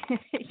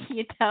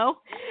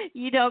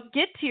 You don't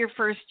get to your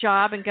first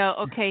job and go,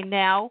 okay,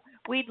 now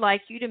we'd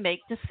like you to make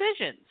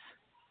decisions.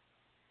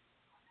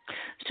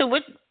 So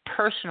what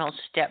personal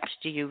steps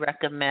do you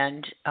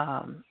recommend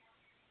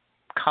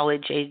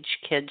college-age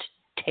kids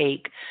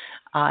take?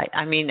 I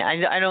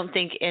don't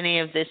think any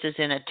of this is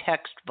in a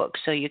textbook,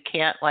 so you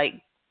can't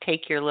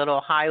take your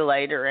little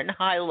highlighter and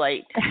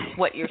highlight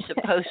what you're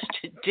supposed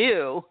to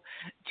do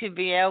to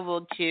be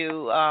able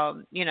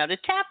to, to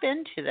tap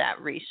into that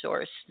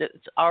resource that's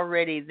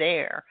already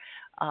there.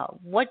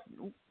 What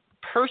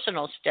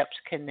personal steps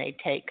can they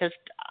take? Because,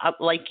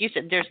 like you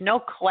said, there's no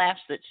class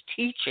that's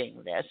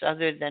teaching this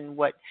other than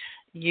what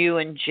you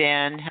and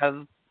Jen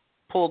have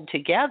pulled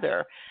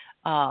together.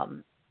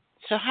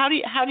 So how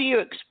do you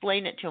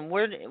explain it to them?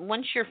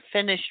 Once you're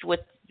finished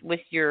with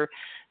your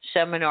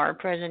seminar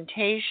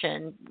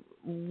presentation,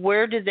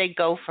 where do they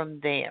go from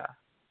there?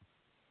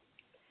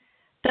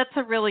 That's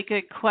a really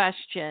good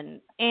question.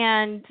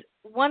 And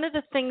one of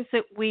the things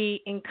that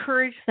we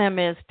encourage them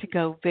is to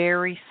go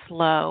very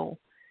slow.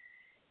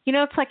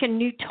 It's like a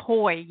new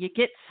toy. You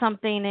get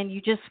something and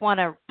you just want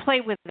to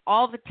play with it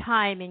all the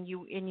time, and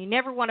you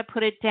never want to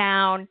put it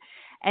down,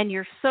 and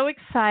you're so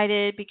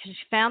excited because you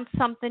found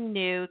something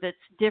new that's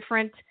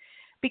different.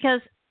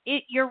 Because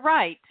you're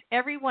right,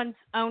 everyone's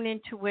own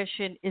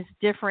intuition is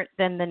different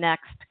than the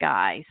next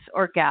guy's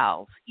or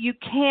gal's. You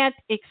can't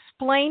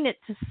explain it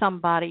to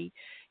somebody.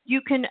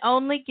 You can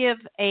only give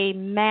a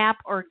map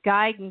or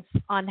guidance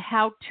on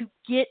how to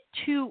get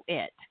to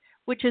it,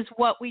 which is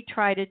what we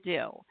try to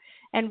do.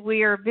 And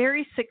we are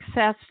very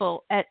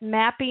successful at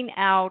mapping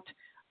out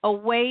a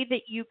way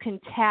that you can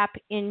tap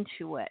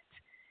into it.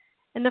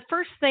 And the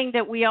first thing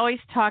that we always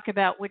talk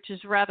about, which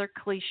is rather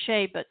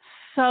cliche but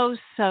so,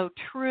 so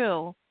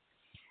true,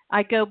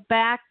 I go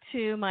back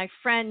to my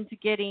friend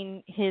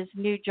getting his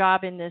new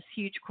job in this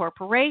huge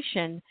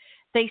corporation.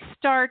 They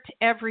start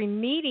every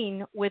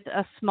meeting with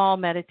a small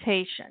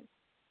meditation.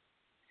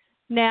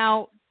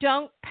 Now,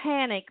 don't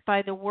panic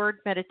by the word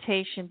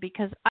meditation,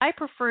 because I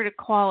prefer to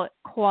call it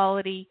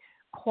quality,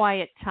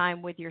 quiet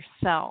time with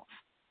yourself.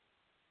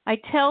 I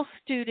tell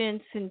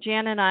students, and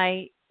Jan and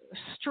I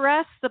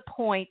stress the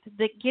point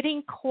that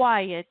getting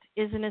quiet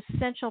is an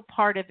essential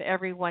part of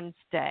everyone's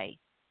day.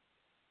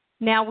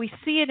 Now, we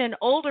see it in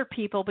older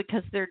people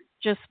because they're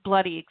just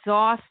bloody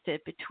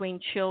exhausted between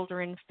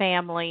children,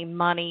 family,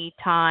 money,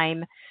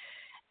 time.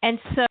 And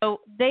so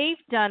they've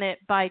done it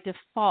by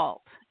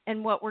default.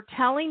 And what we're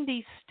telling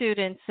these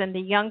students and the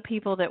young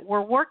people that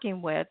we're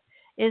working with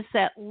is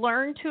that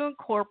learn to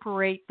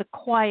incorporate the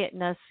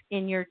quietness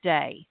in your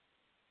day,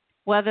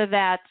 whether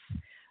that's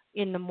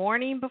in the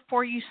morning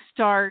before you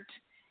start,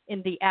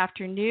 in the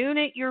afternoon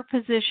at your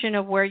position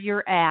of where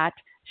you're at.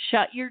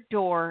 Shut your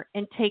door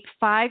and take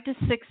 5 to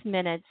 6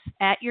 minutes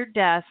at your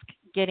desk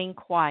getting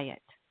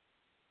quiet.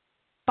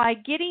 By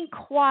getting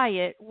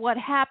quiet, what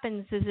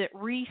happens is it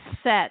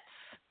resets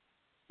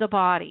the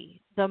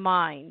body, the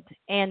mind,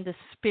 and the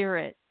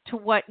spirit to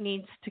what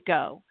needs to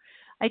go.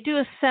 I do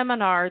a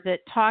seminar that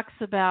talks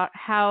about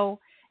how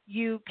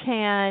you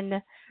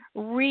can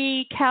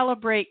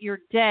recalibrate your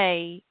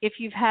day. If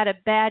you've had a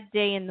bad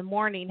day in the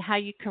morning, how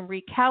you can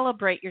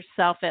recalibrate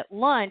yourself at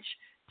lunch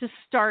to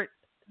start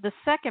the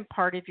second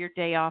part of your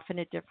day off in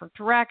a different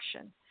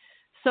direction.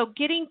 So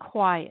getting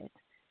quiet.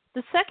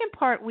 The second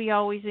part we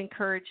always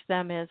encourage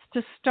them is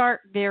to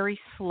start very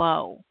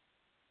slow.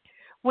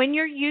 When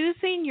you're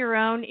using your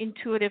own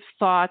intuitive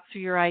thoughts or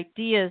your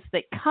ideas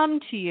that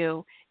come to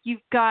you, you've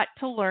got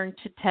to learn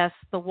to test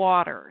the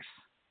waters.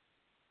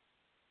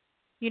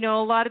 You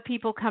know, a lot of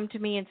people come to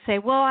me and say,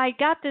 well, I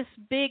got this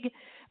big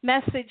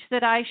message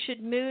that I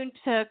should move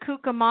to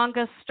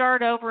Cucamonga,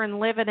 start over, and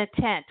live in a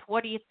tent.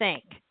 What do you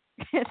think?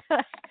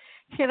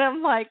 And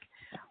I'm like,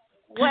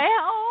 well,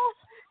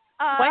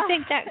 I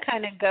think that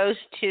kind of goes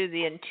to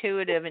the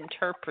intuitive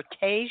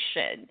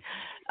interpretation.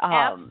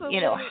 Absolutely.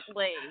 You know,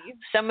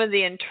 some of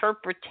the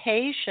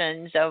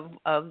interpretations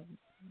of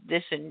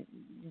this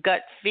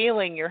gut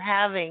feeling you're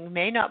having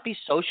may not be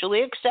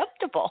socially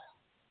acceptable.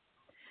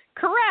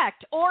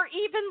 Correct, or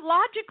even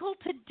logical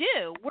to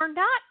do. We're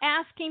not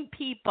asking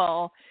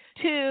people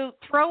to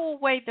throw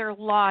away their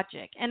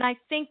logic. And I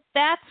think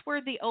that's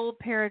where the old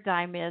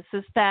paradigm is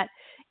that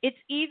it's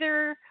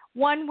either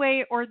one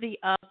way or the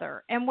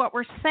other. And what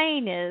we're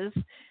saying is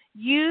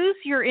use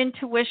your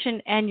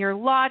intuition and your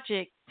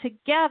logic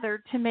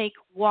together to make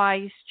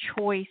wise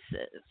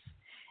choices.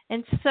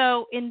 And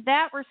so in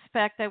that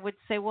respect, I would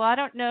say, well, I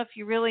don't know if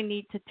you really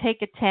need to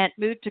take a tent,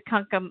 move to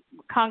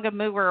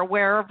Congamu or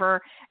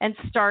wherever and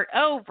start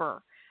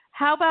over.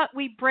 How about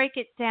we break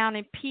it down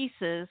in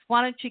pieces?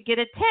 Why don't you get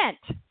a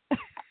tent?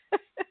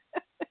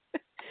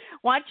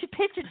 Why don't you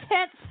pitch a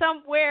tent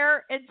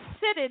somewhere and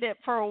sit in it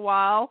for a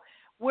while,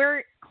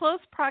 where close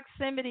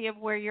proximity of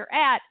where you're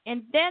at,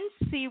 and then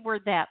see where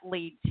that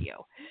leads you?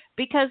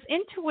 Because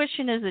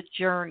intuition is a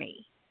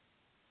journey.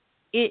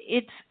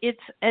 It's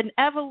an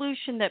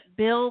evolution that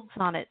builds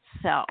on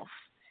itself.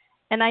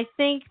 And I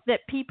think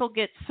that people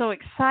get so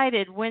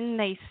excited when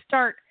they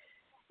start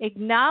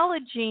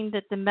acknowledging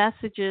that the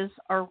messages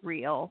are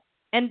real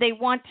and they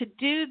want to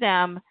do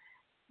them,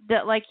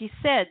 that, like you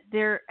said,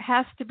 there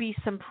has to be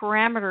some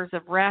parameters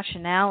of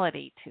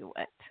rationality to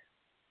it.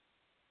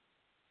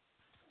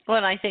 Well,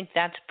 and I think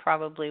that's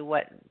probably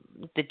what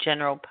the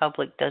general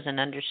public doesn't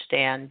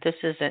understand. This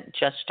isn't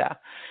just a,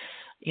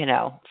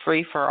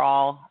 free for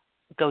all,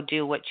 go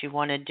do what you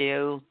want to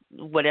do,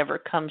 whatever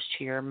comes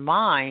to your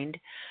mind.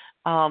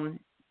 And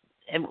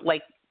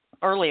like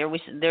earlier, we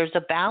said there's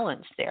a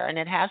balance there, and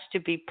it has to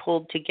be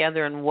pulled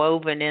together and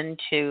woven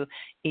into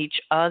each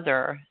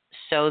other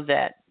so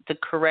that the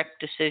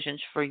correct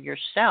decisions for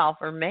yourself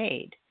are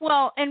made.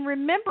 Well, and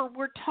remember,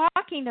 we're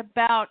talking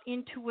about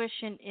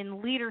intuition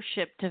in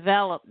leadership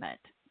development.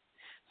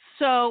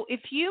 So if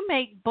you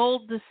make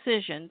bold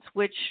decisions,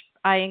 which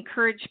I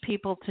encourage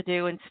people to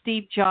do, and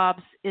Steve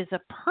Jobs is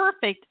a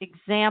perfect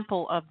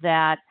example of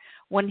that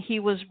when he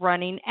was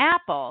running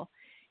Apple.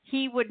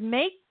 He would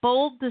make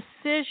bold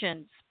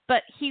decisions,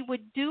 but he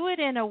would do it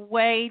in a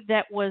way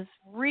that was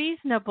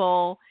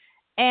reasonable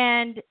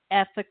and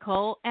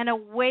ethical, and a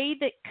way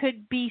that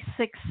could be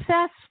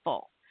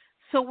successful.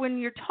 So when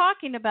you're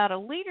talking about a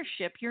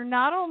leadership, you're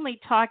not only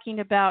talking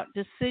about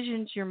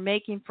decisions you're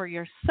making for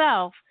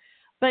yourself,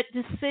 but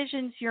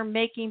decisions you're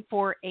making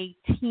for a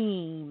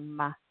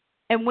team.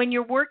 And when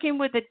you're working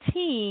with a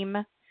team,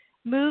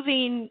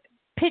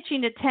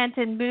 pitching a tent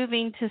and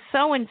moving to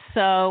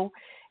so-and-so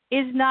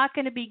is not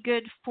going to be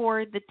good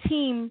for the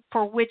team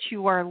for which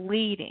you are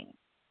leading.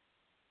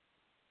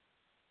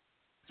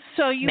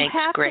 So you Makes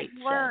have great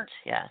to learn. Sense,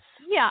 yes.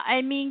 Yeah,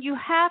 I mean, you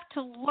have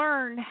to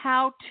learn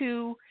how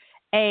to,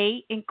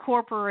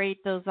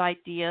 incorporate those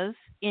ideas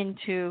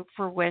into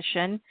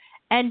fruition,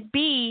 and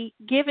B,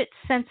 give it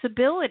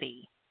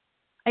sensibility.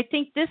 I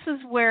think this is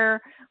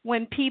where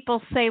when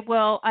people say,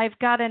 well, I've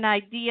got an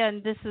idea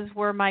and this is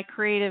where my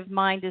creative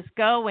mind is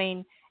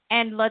going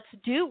and let's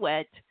do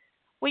it.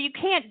 Well, you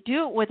can't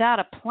do it without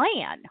a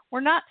plan.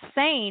 We're not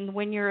saying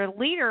when you're a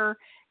leader,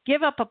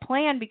 give up a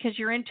plan because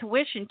your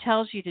intuition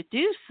tells you to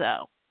do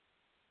so.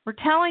 We're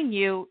telling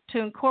you to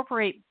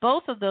incorporate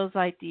both of those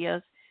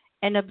ideas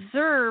and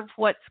observe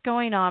what's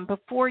going on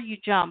before you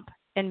jump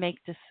and make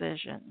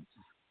decisions.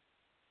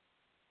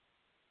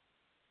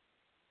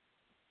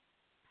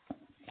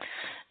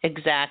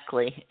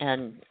 Exactly.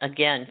 And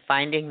again,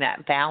 finding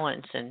that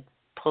balance and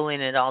pulling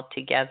it all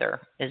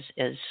together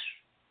is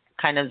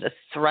kind of the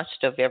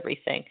thrust of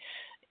everything,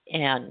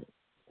 and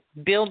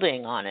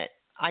building on it.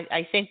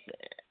 I think,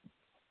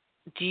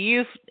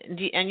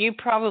 and you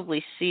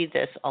probably see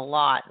this a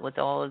lot with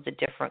all of the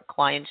different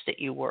clients that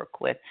you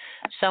work with,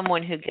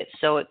 someone who gets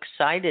so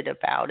excited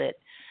about it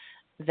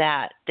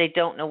that they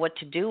don't know what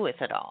to do with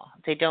it all.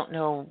 They don't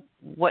know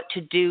what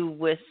to do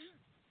with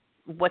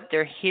what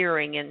they're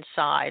hearing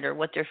inside or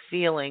what they're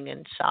feeling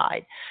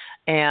inside.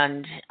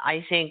 And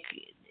I think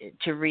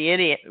to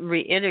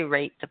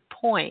reiterate the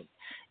point,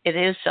 it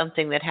is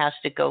something that has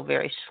to go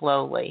very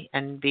slowly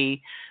and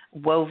be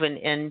woven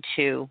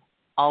into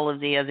all of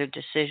the other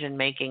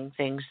decision-making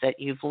things that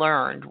you've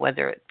learned,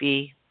 whether it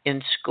be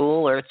in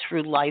school or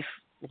through life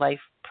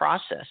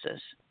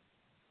processes.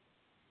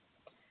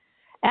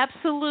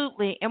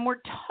 Absolutely. And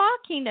we're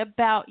talking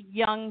about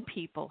young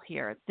people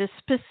here, this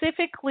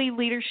specifically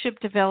leadership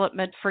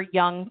development for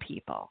young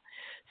people.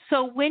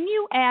 So when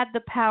you add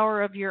the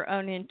power of your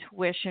own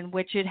intuition,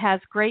 which it has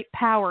great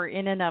power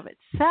in and of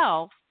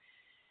itself,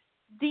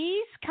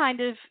 these kind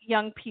of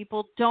young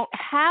people don't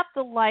have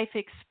the life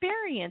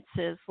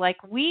experiences like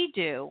we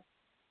do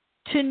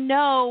to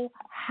know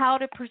how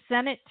to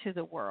present it to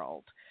the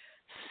world.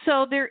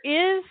 So there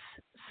is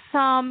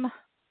some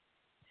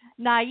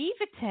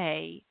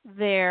naivete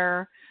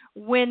there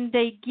when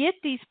they get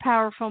these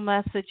powerful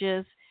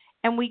messages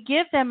and we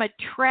give them a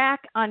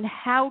track on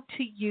how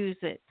to use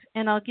it.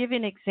 And I'll give you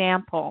an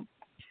example.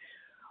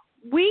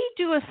 We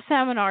do a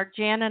seminar,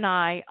 Jan and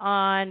I,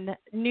 on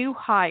new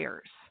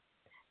hires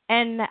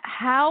and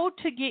how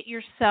to get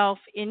yourself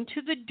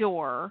into the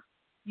door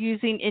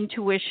using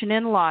intuition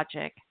and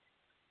logic,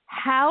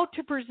 how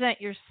to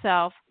present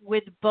yourself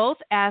with both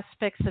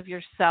aspects of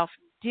yourself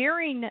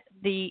during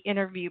the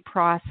interview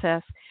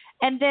process,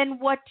 and then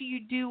what do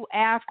you do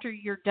after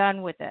you're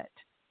done with it.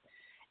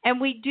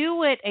 And we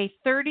do it a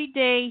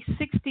 30-day,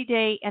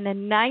 60-day, and a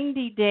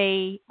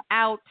 90-day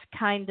out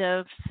kind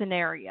of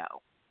scenario.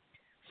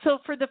 So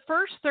for the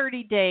first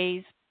 30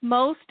 days,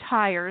 most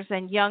hires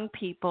and young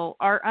people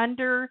are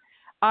under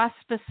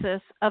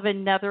auspices of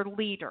another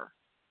leader.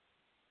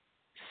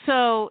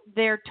 So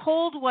they're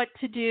told what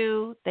to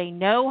do. They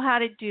know how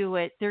to do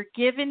it. They're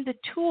given the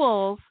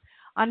tools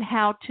on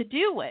how to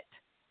do it.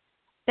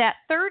 That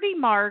 30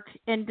 mark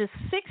and the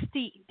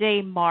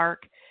 60-day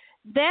mark,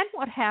 then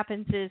what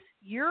happens is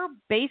you're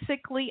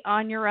basically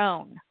on your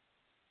own.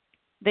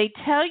 They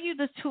tell you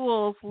the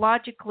tools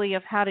logically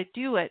of how to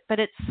do it, but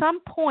at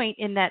some point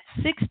in that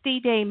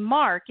 60-day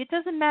mark, it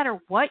doesn't matter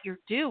what you're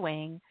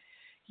doing,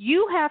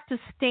 you have to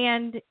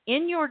stand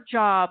in your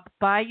job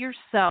by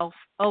yourself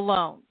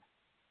alone,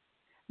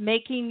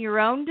 making your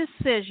own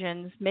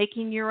decisions,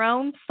 making your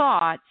own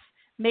thoughts,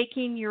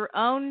 making your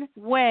own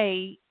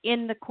way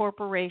in the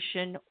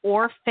corporation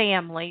or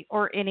family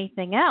or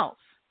anything else.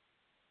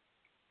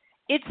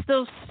 It's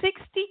those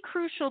 60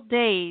 crucial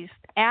days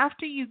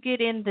after you get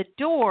in the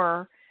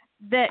door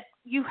that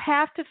you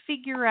have to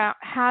figure out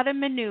how to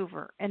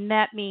maneuver. And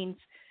that means,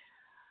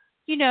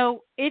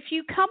 if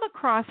you come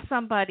across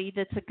somebody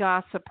that's a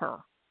gossiper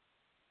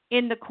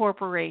in the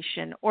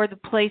corporation or the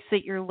place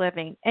that you're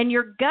living, and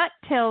your gut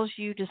tells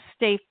you to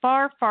stay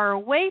far, far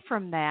away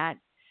from that,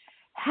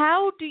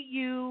 how do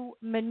you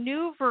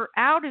maneuver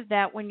out of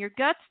that when your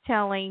gut's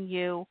telling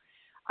you,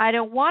 I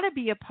don't want to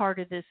be a part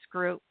of this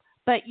group,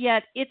 but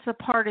yet it's a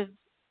part of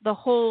the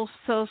whole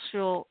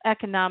social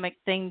economic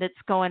thing that's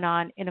going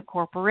on in a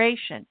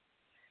corporation?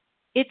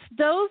 It's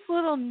those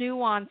little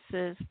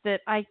nuances that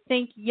I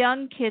think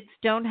young kids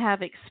don't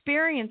have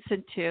experience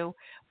into,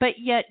 but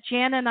yet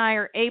Jan and I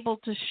are able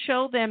to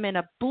show them in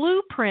a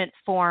blueprint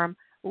form,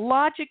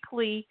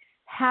 logically,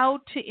 how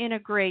to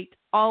integrate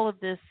all of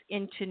this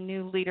into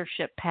new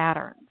leadership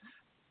patterns.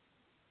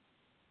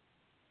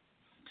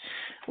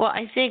 Well,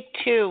 I think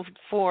too,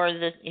 for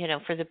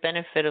the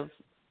benefit of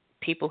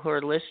people who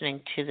are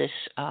listening to this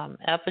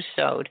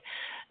episode,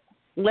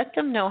 let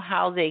them know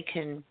how they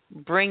can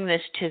bring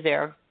this to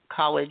their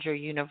college or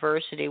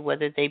university,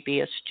 whether they be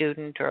a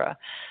student or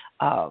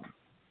a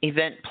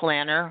event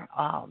planner.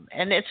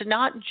 And it's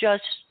not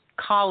just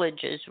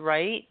colleges,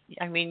 right?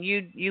 I mean,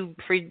 you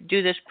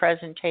do this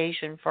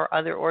presentation for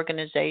other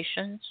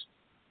organizations?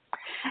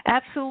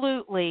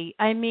 Absolutely.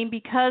 I mean,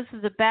 because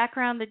of the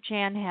background that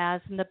Jan has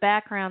and the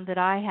background that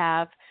I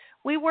have,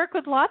 we work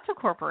with lots of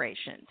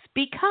corporations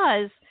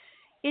because,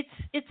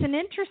 it's an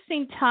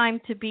interesting time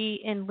to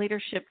be in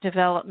leadership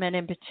development,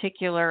 in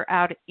particular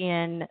out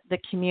in the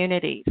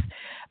communities,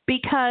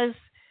 because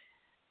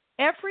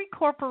every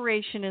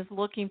corporation is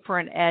looking for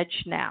an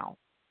edge now.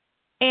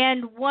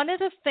 And one of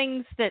the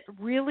things that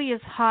really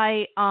is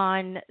high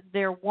on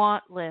their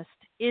want list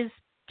is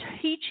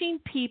teaching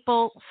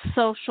people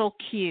social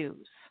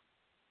cues.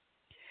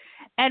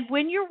 And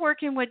when you're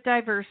working with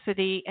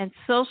diversity and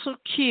social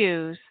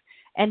cues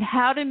and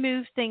how to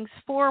move things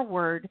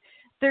forward,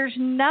 there's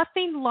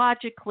nothing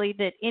logically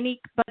that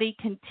anybody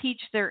can teach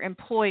their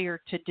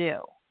employer to do.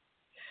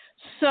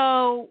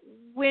 So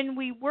when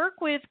we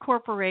work with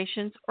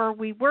corporations or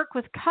we work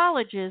with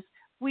colleges,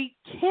 we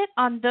hit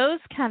on those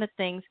kind of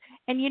things.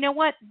 And you know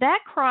what? That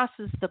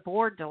crosses the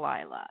board,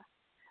 Delilah.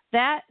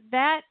 That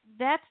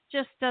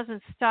just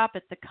doesn't stop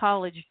at the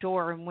college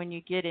door and when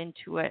you get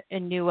into a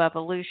new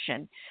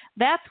evolution.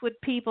 That's with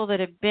people that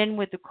have been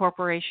with the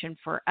corporation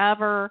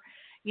forever,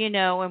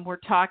 and we're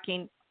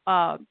talking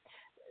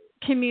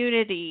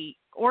community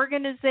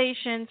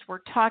organizations, we're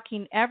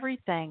talking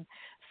everything.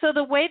 So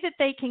the way that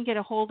they can get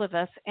a hold of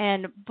us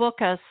and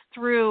book us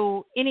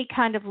through any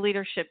kind of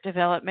leadership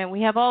development,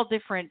 we have all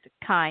different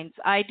kinds.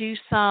 I do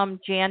some,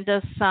 Jan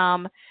does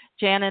some,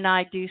 Jan and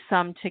I do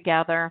some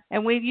together.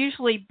 And we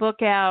usually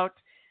book out,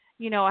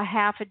 a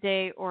half a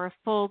day or a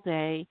full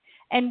day.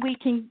 And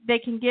they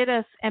can get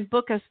us and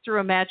book us through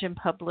Imagine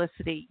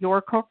Publicity.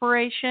 Your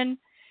corporation,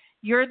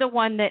 you're the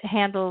one that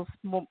handles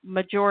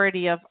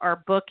majority of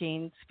our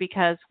bookings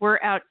because we're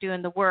out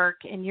doing the work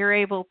and you're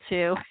able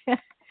to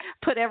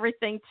put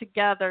everything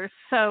together.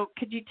 So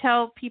could you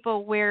tell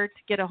people where to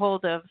get a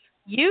hold of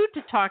you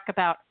to talk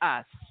about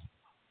us?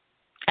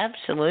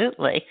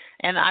 Absolutely.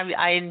 And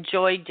I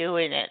enjoy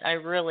doing it. I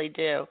really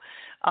do.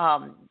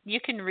 You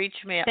can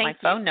reach me at my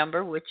phone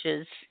number, which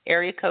is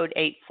area code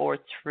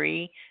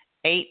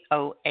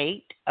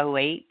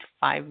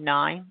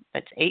 843-808-0859.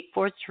 That's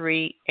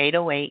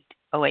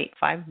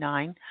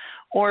 843-808-0859.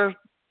 Or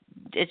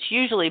it's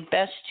usually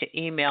best to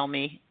email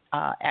me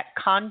at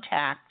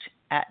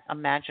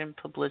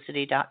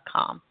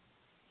contact@imaginepublicity.com.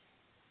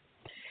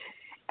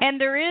 And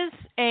there is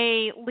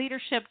a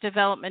leadership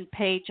development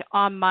page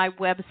on my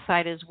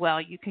website as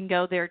well. You can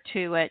go there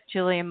too at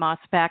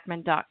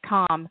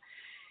JillianMaasBackman.com.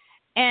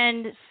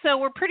 And so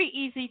we're pretty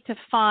easy to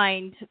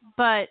find,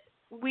 but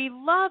we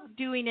love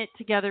doing it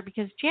together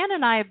because Jan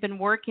and I have been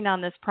working on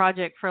this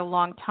project for a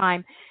long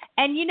time.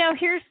 And,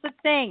 here's the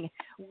thing.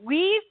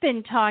 We've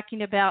been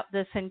talking about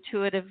this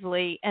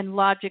intuitively and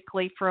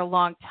logically for a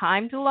long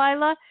time,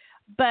 Delilah,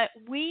 but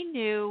we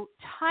knew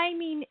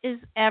timing is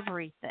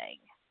everything.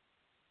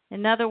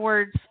 In other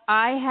words,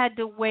 I had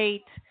to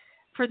wait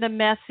for the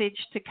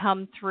message to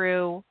come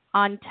through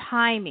on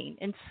timing.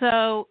 And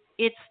so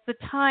it's the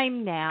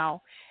time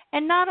now.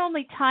 And not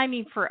only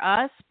timing for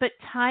us, but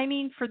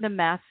timing for the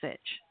message.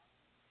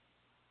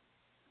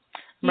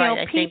 Right.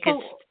 I think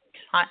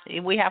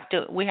we have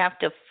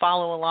to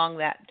follow along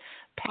that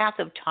path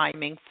of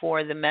timing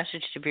for the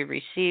message to be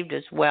received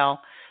as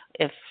well.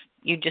 If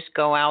you just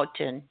go out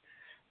and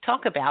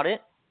talk about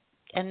it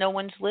and no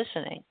one's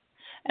listening.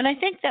 And I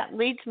think that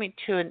leads me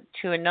to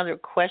another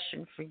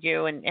question for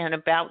you and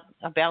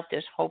about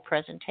this whole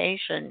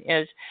presentation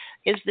is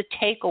the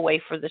takeaway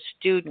for the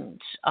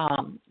students.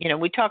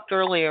 We talked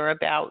earlier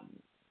about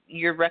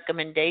your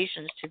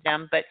recommendations to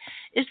them, but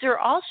is there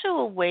also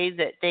a way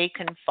that they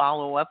can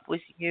follow up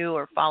with you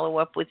or follow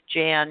up with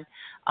Jan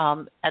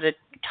at a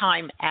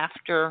time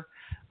after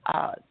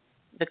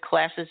the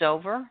class is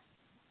over?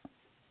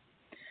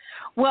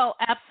 Well,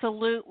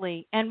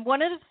 absolutely. And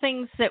one of the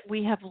things that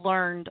we have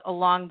learned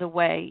along the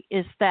way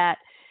is that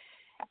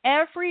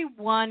every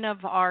one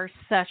of our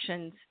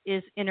sessions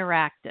is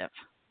interactive.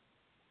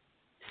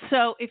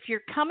 So if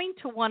you're coming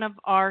to one of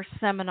our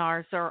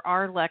seminars or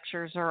our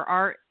lectures or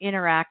our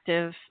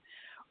interactive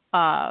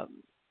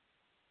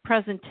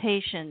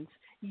presentations,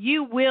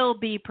 you will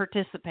be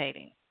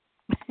participating.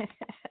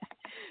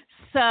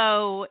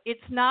 So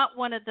it's not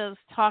one of those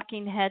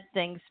talking head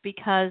things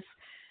because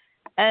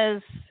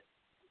as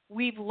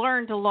we've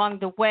learned along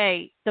the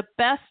way, the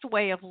best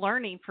way of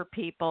learning for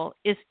people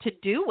is to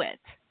do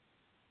it.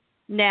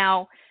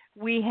 Now,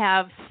 we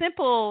have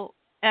simple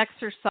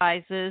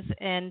exercises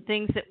and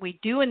things that we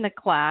do in the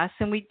class,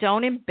 and we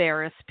don't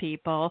embarrass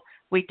people.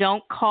 We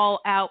don't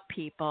call out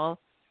people.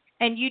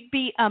 And you'd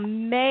be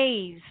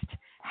amazed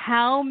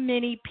how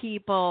many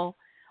people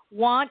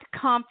want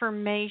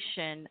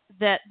confirmation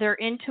that their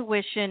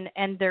intuition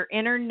and their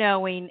inner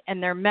knowing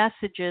and their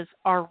messages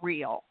are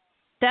real.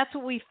 That's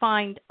what we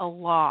find a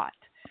lot.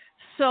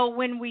 So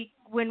when we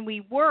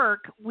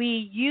work,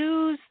 we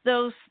use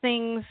those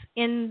things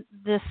in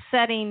the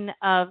setting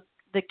of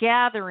the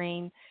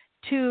gathering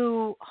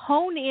to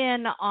hone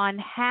in on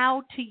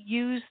how to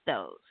use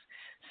those.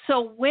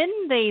 So when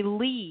they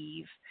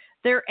leave,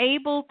 they're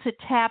able to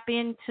tap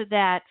into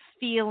that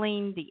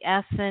feeling, the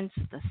essence,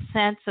 the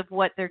sense of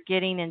what they're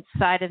getting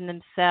inside of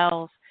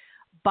themselves,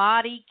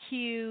 body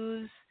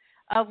cues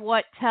of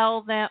what's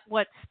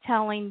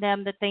telling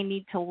them that they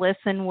need to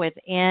listen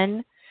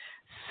within.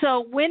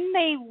 So when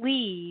they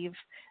leave,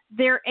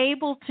 they're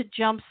able to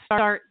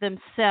jumpstart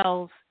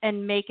themselves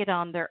and make it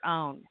on their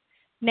own.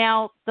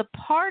 Now, the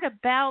part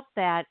about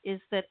that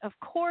is that, of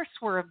course,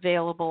 we're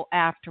available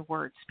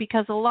afterwards,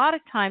 because a lot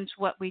of times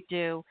what we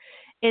do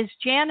is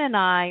Jan and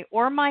I,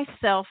 or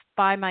myself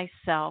by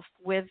myself,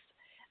 with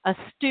a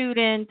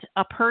student,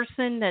 a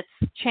person that's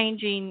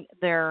changing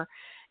their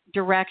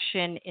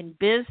direction in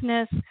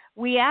business,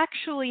 we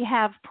actually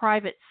have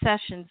private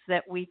sessions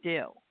that we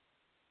do,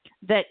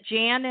 that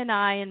Jan and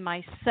I and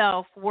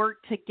myself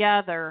work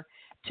together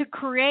to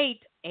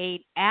create an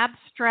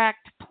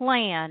abstract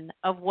plan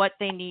of what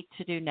they need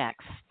to do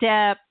next,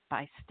 step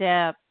by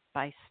step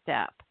by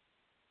step.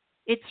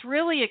 It's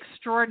really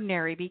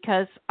extraordinary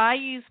because I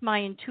use my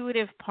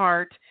intuitive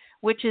part,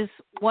 which is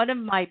one of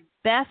my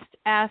best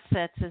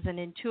assets as an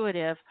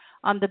intuitive,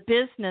 on the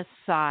business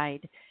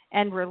side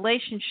and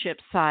relationship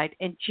side.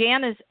 And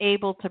Jan is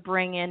able to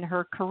bring in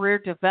her career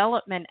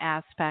development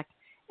aspect,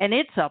 and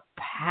it's a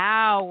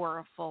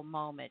powerful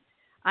moment.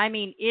 I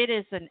mean, it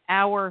is an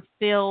hour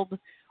filled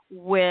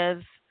with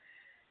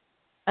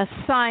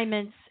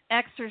assignments,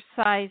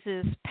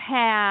 exercises,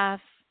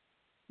 paths,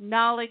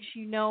 knowledge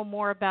you know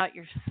more about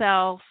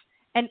yourself,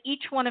 and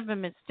each one of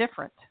them is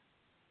different.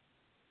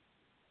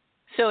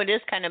 So it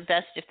is kind of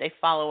best if they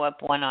follow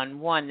up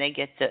one-on-one, they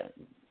get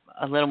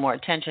a little more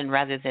attention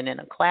rather than in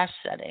a class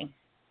setting.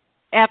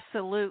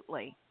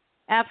 Absolutely.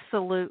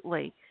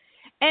 Absolutely.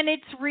 And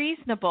it's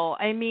reasonable.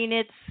 I mean,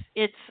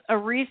 it's a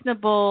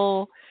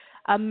reasonable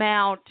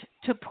amount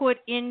to put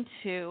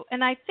into,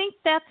 and I think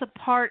that's a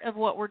part of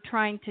what we're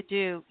trying to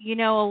do. You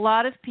know, a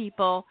lot of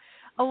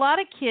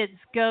kids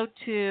go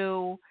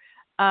to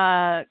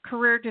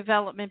career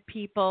development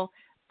people,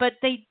 but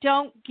they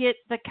don't get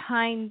the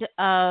kind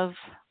of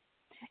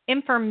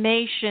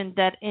information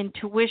that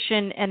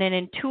intuition and an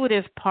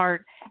intuitive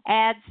part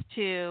adds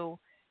to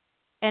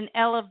and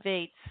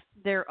elevates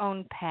their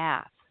own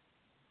path.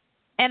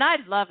 And I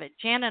love it.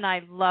 Jan and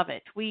I love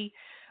it. We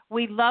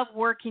love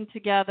working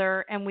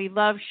together, and we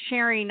love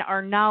sharing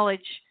our knowledge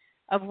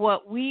of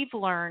what we've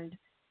learned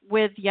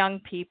with young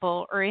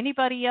people or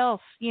anybody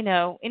else, you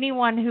know,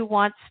 anyone who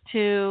wants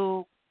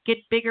to get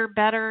bigger,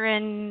 better,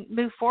 and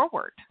move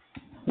forward.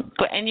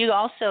 And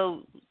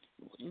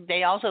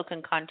they also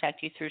can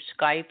contact you through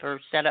Skype or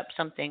set up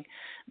something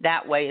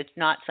that way. It's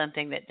not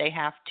something that you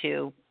have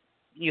to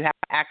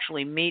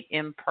actually meet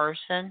in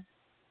person.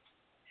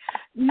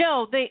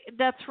 No,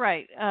 that's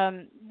right.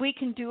 We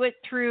can do it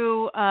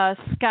through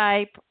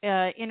Skype,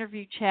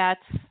 interview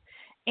chats,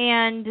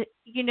 and,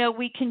 you know,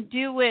 we can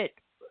do it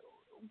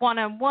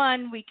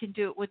one-on-one. We can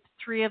do it with the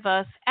three of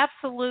us.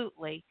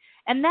 Absolutely.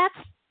 And that's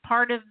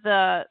part of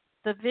the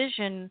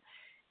vision.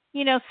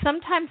 You know,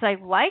 sometimes I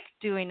like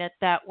doing it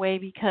that way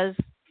because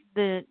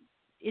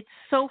it's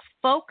so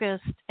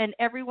focused and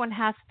everyone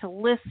has to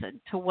listen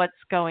to what's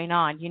going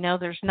on. You know,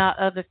 there's not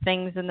other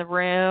things in the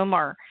room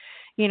or,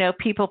 you know,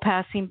 people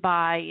passing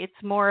by. It's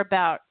more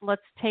about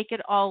let's take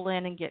it all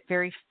in and get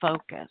very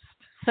focused.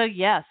 So,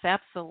 yes,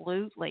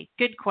 absolutely.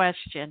 Good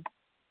question.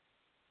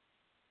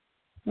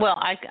 Well,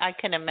 I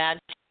can imagine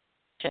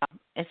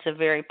it's a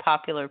very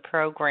popular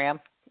program.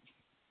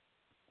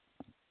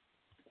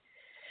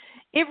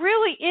 It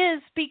really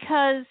is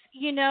because,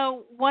 you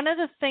know, one of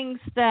the things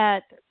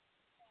that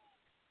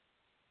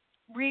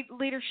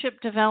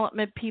leadership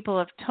development people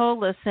have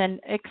told us, and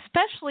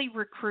especially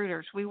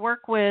recruiters, we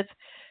work with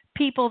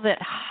people that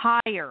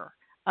hire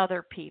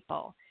other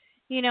people,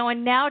 you know,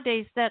 and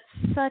nowadays that's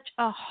such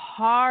a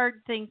hard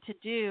thing to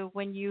do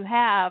when you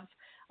have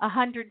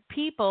 100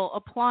 people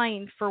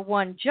applying for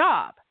one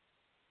job.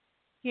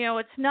 You know,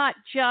 it's not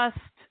just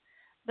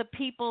the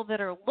people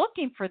that are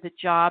looking for the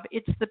job,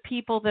 it's the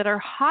people that are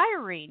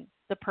hiring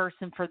the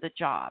person for the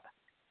job.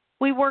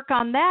 We work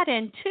on that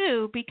end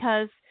too,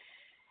 because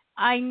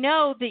I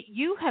know that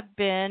you have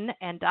been,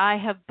 and I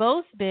have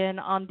both been,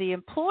 on the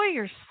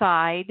employer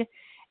side,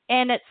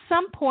 and at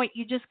some point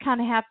you just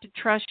kind of have to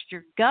trust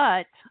your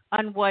gut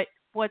on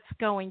what's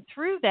going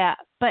through that.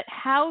 But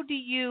how do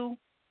you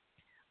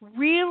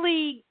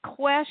really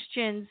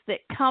questions that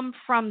come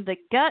from the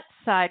gut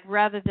side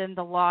rather than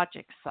the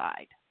logic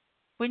side?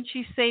 Wouldn't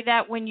you say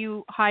that when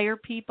you hire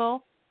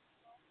people?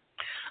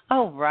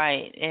 Oh,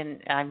 right.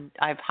 And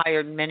I've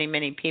hired many,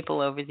 many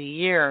people over the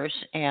years,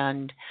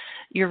 and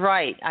you're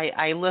right.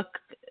 I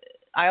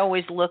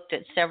always looked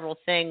at several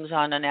things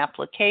on an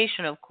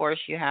application. Of course,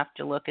 you have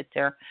to look at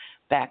their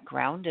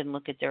background and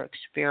look at their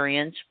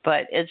experience,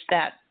 but it's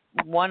that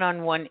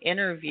one-on-one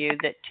interview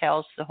that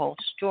tells the whole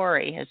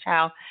story. Is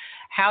how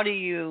do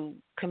you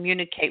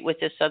communicate with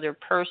this other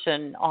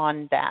person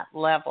on that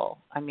level?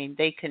 I mean,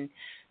 they can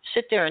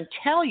sit there and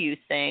tell you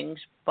things,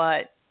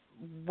 but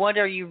what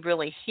are you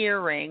really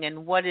hearing,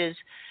 and what is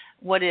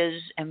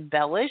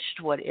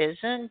embellished, what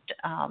isn't?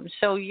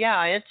 So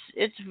yeah,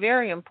 it's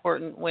very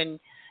important when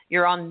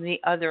you're on the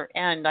other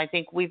end. I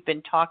think we've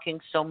been talking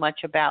so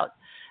much about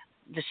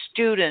the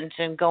students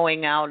and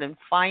going out and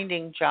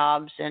finding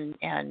jobs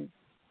and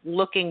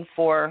looking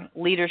for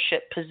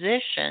leadership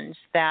positions,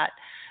 that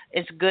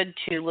it's good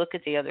to look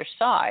at the other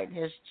side.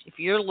 Is if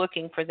you're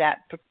looking for that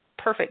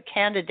perfect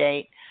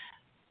candidate,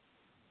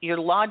 your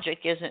logic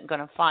isn't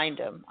going to find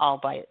them all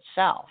by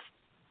itself.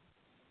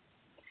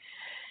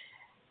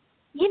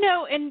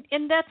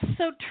 And that's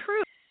so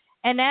true.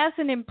 And as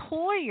an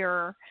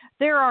employer,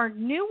 there are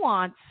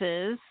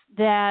nuances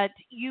that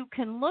you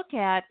can look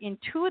at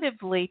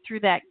intuitively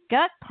through that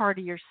gut part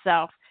of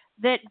yourself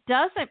that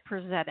doesn't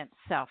present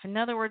itself. In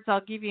other words,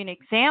 I'll give you an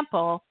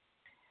example.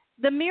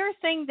 The mere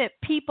thing that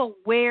people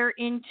wear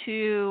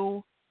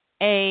into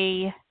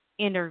a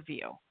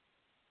interview.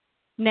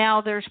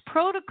 Now, there's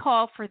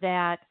protocol for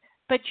that,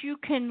 but you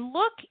can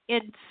look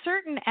at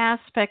certain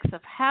aspects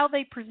of how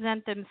they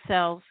present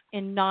themselves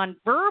in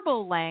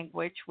nonverbal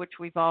language, which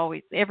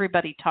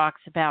everybody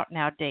talks about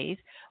nowadays,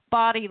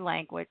 body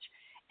language,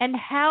 and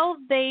how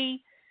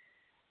they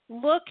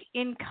look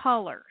in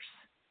colors.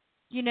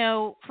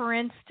 For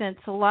instance,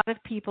 a lot of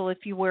people, if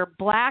you wear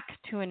black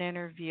to an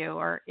interview,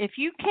 or if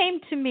you came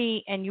to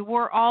me and you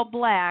wore all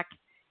black,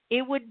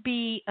 it would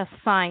be a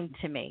sign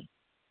to me.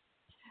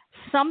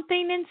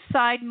 Something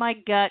inside my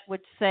gut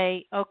would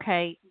say,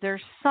 okay,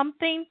 there's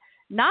something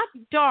not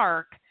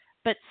dark,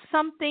 but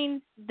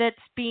something that's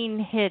being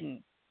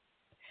hidden.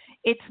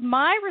 It's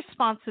my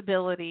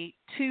responsibility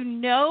to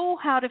know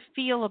how to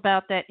feel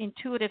about that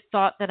intuitive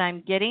thought that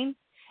I'm getting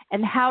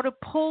and how to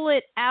pull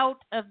it out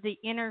of the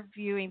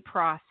interviewing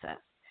process.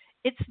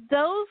 It's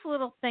those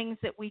little things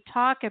that we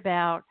talk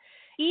about,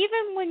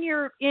 even when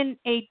you're in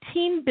a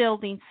team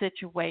building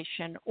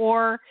situation,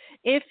 or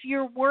if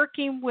you're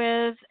working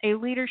with a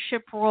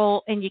leadership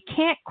role and you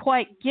can't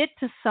quite get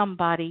to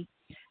somebody,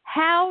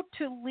 how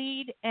to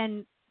lead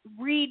and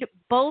read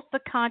both the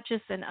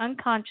conscious and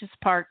unconscious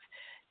parts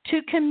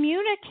to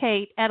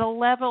communicate at a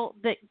level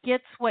that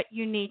gets what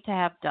you need to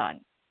have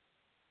done.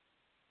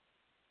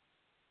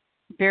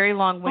 Very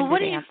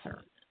long-winded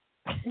answer.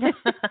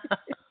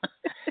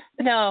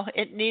 No,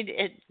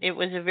 it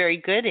was a very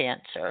good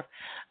answer.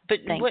 But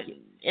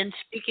in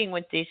speaking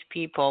with these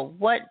people,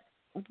 what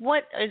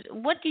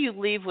do you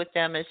leave with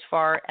them as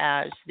far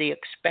as the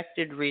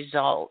expected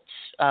results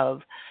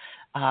of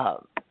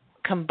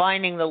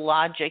combining the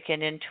logic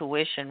and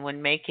intuition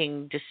when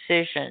making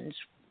decisions?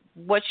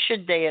 What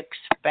should they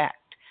expect?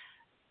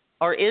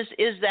 Or is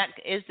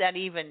that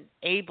even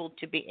able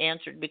to be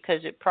answered,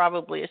 because it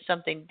probably is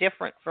something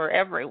different for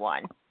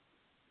everyone?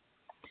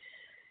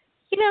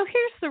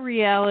 Here's the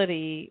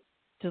reality,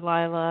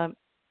 Delilah.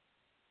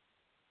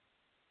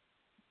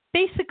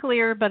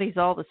 Basically, everybody's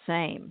all the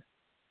same.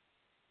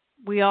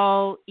 We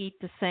all eat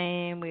the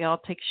same. We all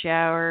take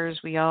showers.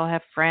 We all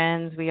have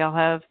friends. We all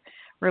have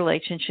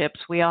relationships.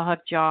 We all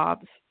have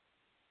jobs.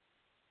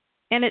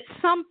 And at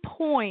some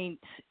point,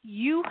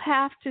 you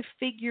have to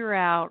figure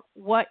out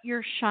what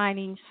your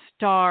shining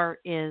star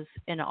is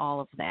in all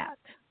of that.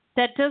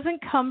 That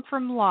doesn't come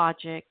from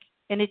logic,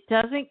 and it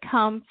doesn't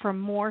come from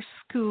more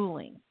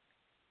schooling.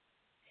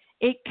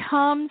 It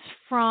comes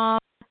from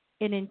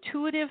an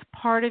intuitive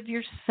part of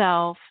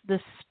yourself, the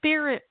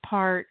spirit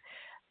part,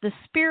 the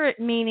spirit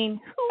meaning,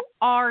 who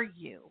are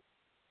you?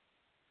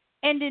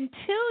 And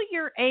until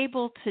you're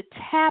able to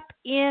tap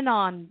in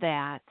on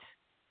that,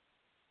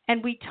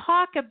 and we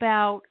talk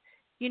about,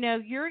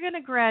 you're going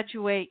to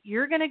graduate,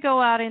 you're going to go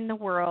out in the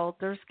world,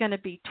 there's going to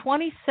be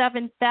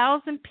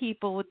 27,000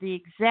 people with the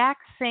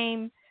exact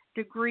same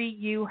degree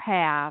you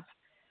have.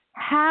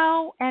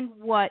 How and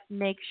what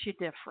makes you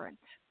different?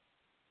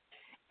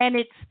 And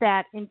it's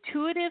that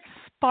intuitive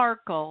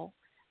sparkle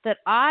that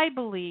I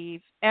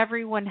believe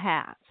everyone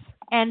has.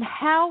 And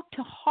how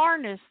to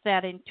harness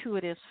that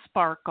intuitive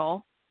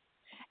sparkle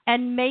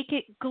and make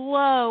it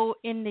glow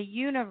in the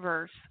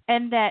universe,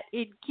 and that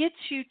it gets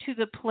you to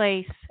the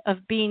place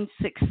of being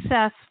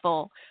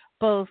successful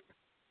both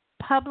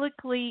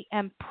publicly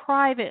and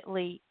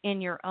privately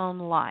in your own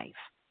life.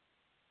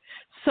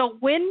 So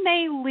when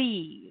they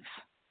leave,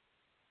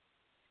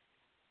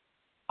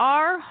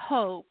 our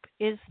hope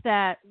is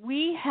that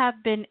we have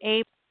been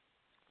able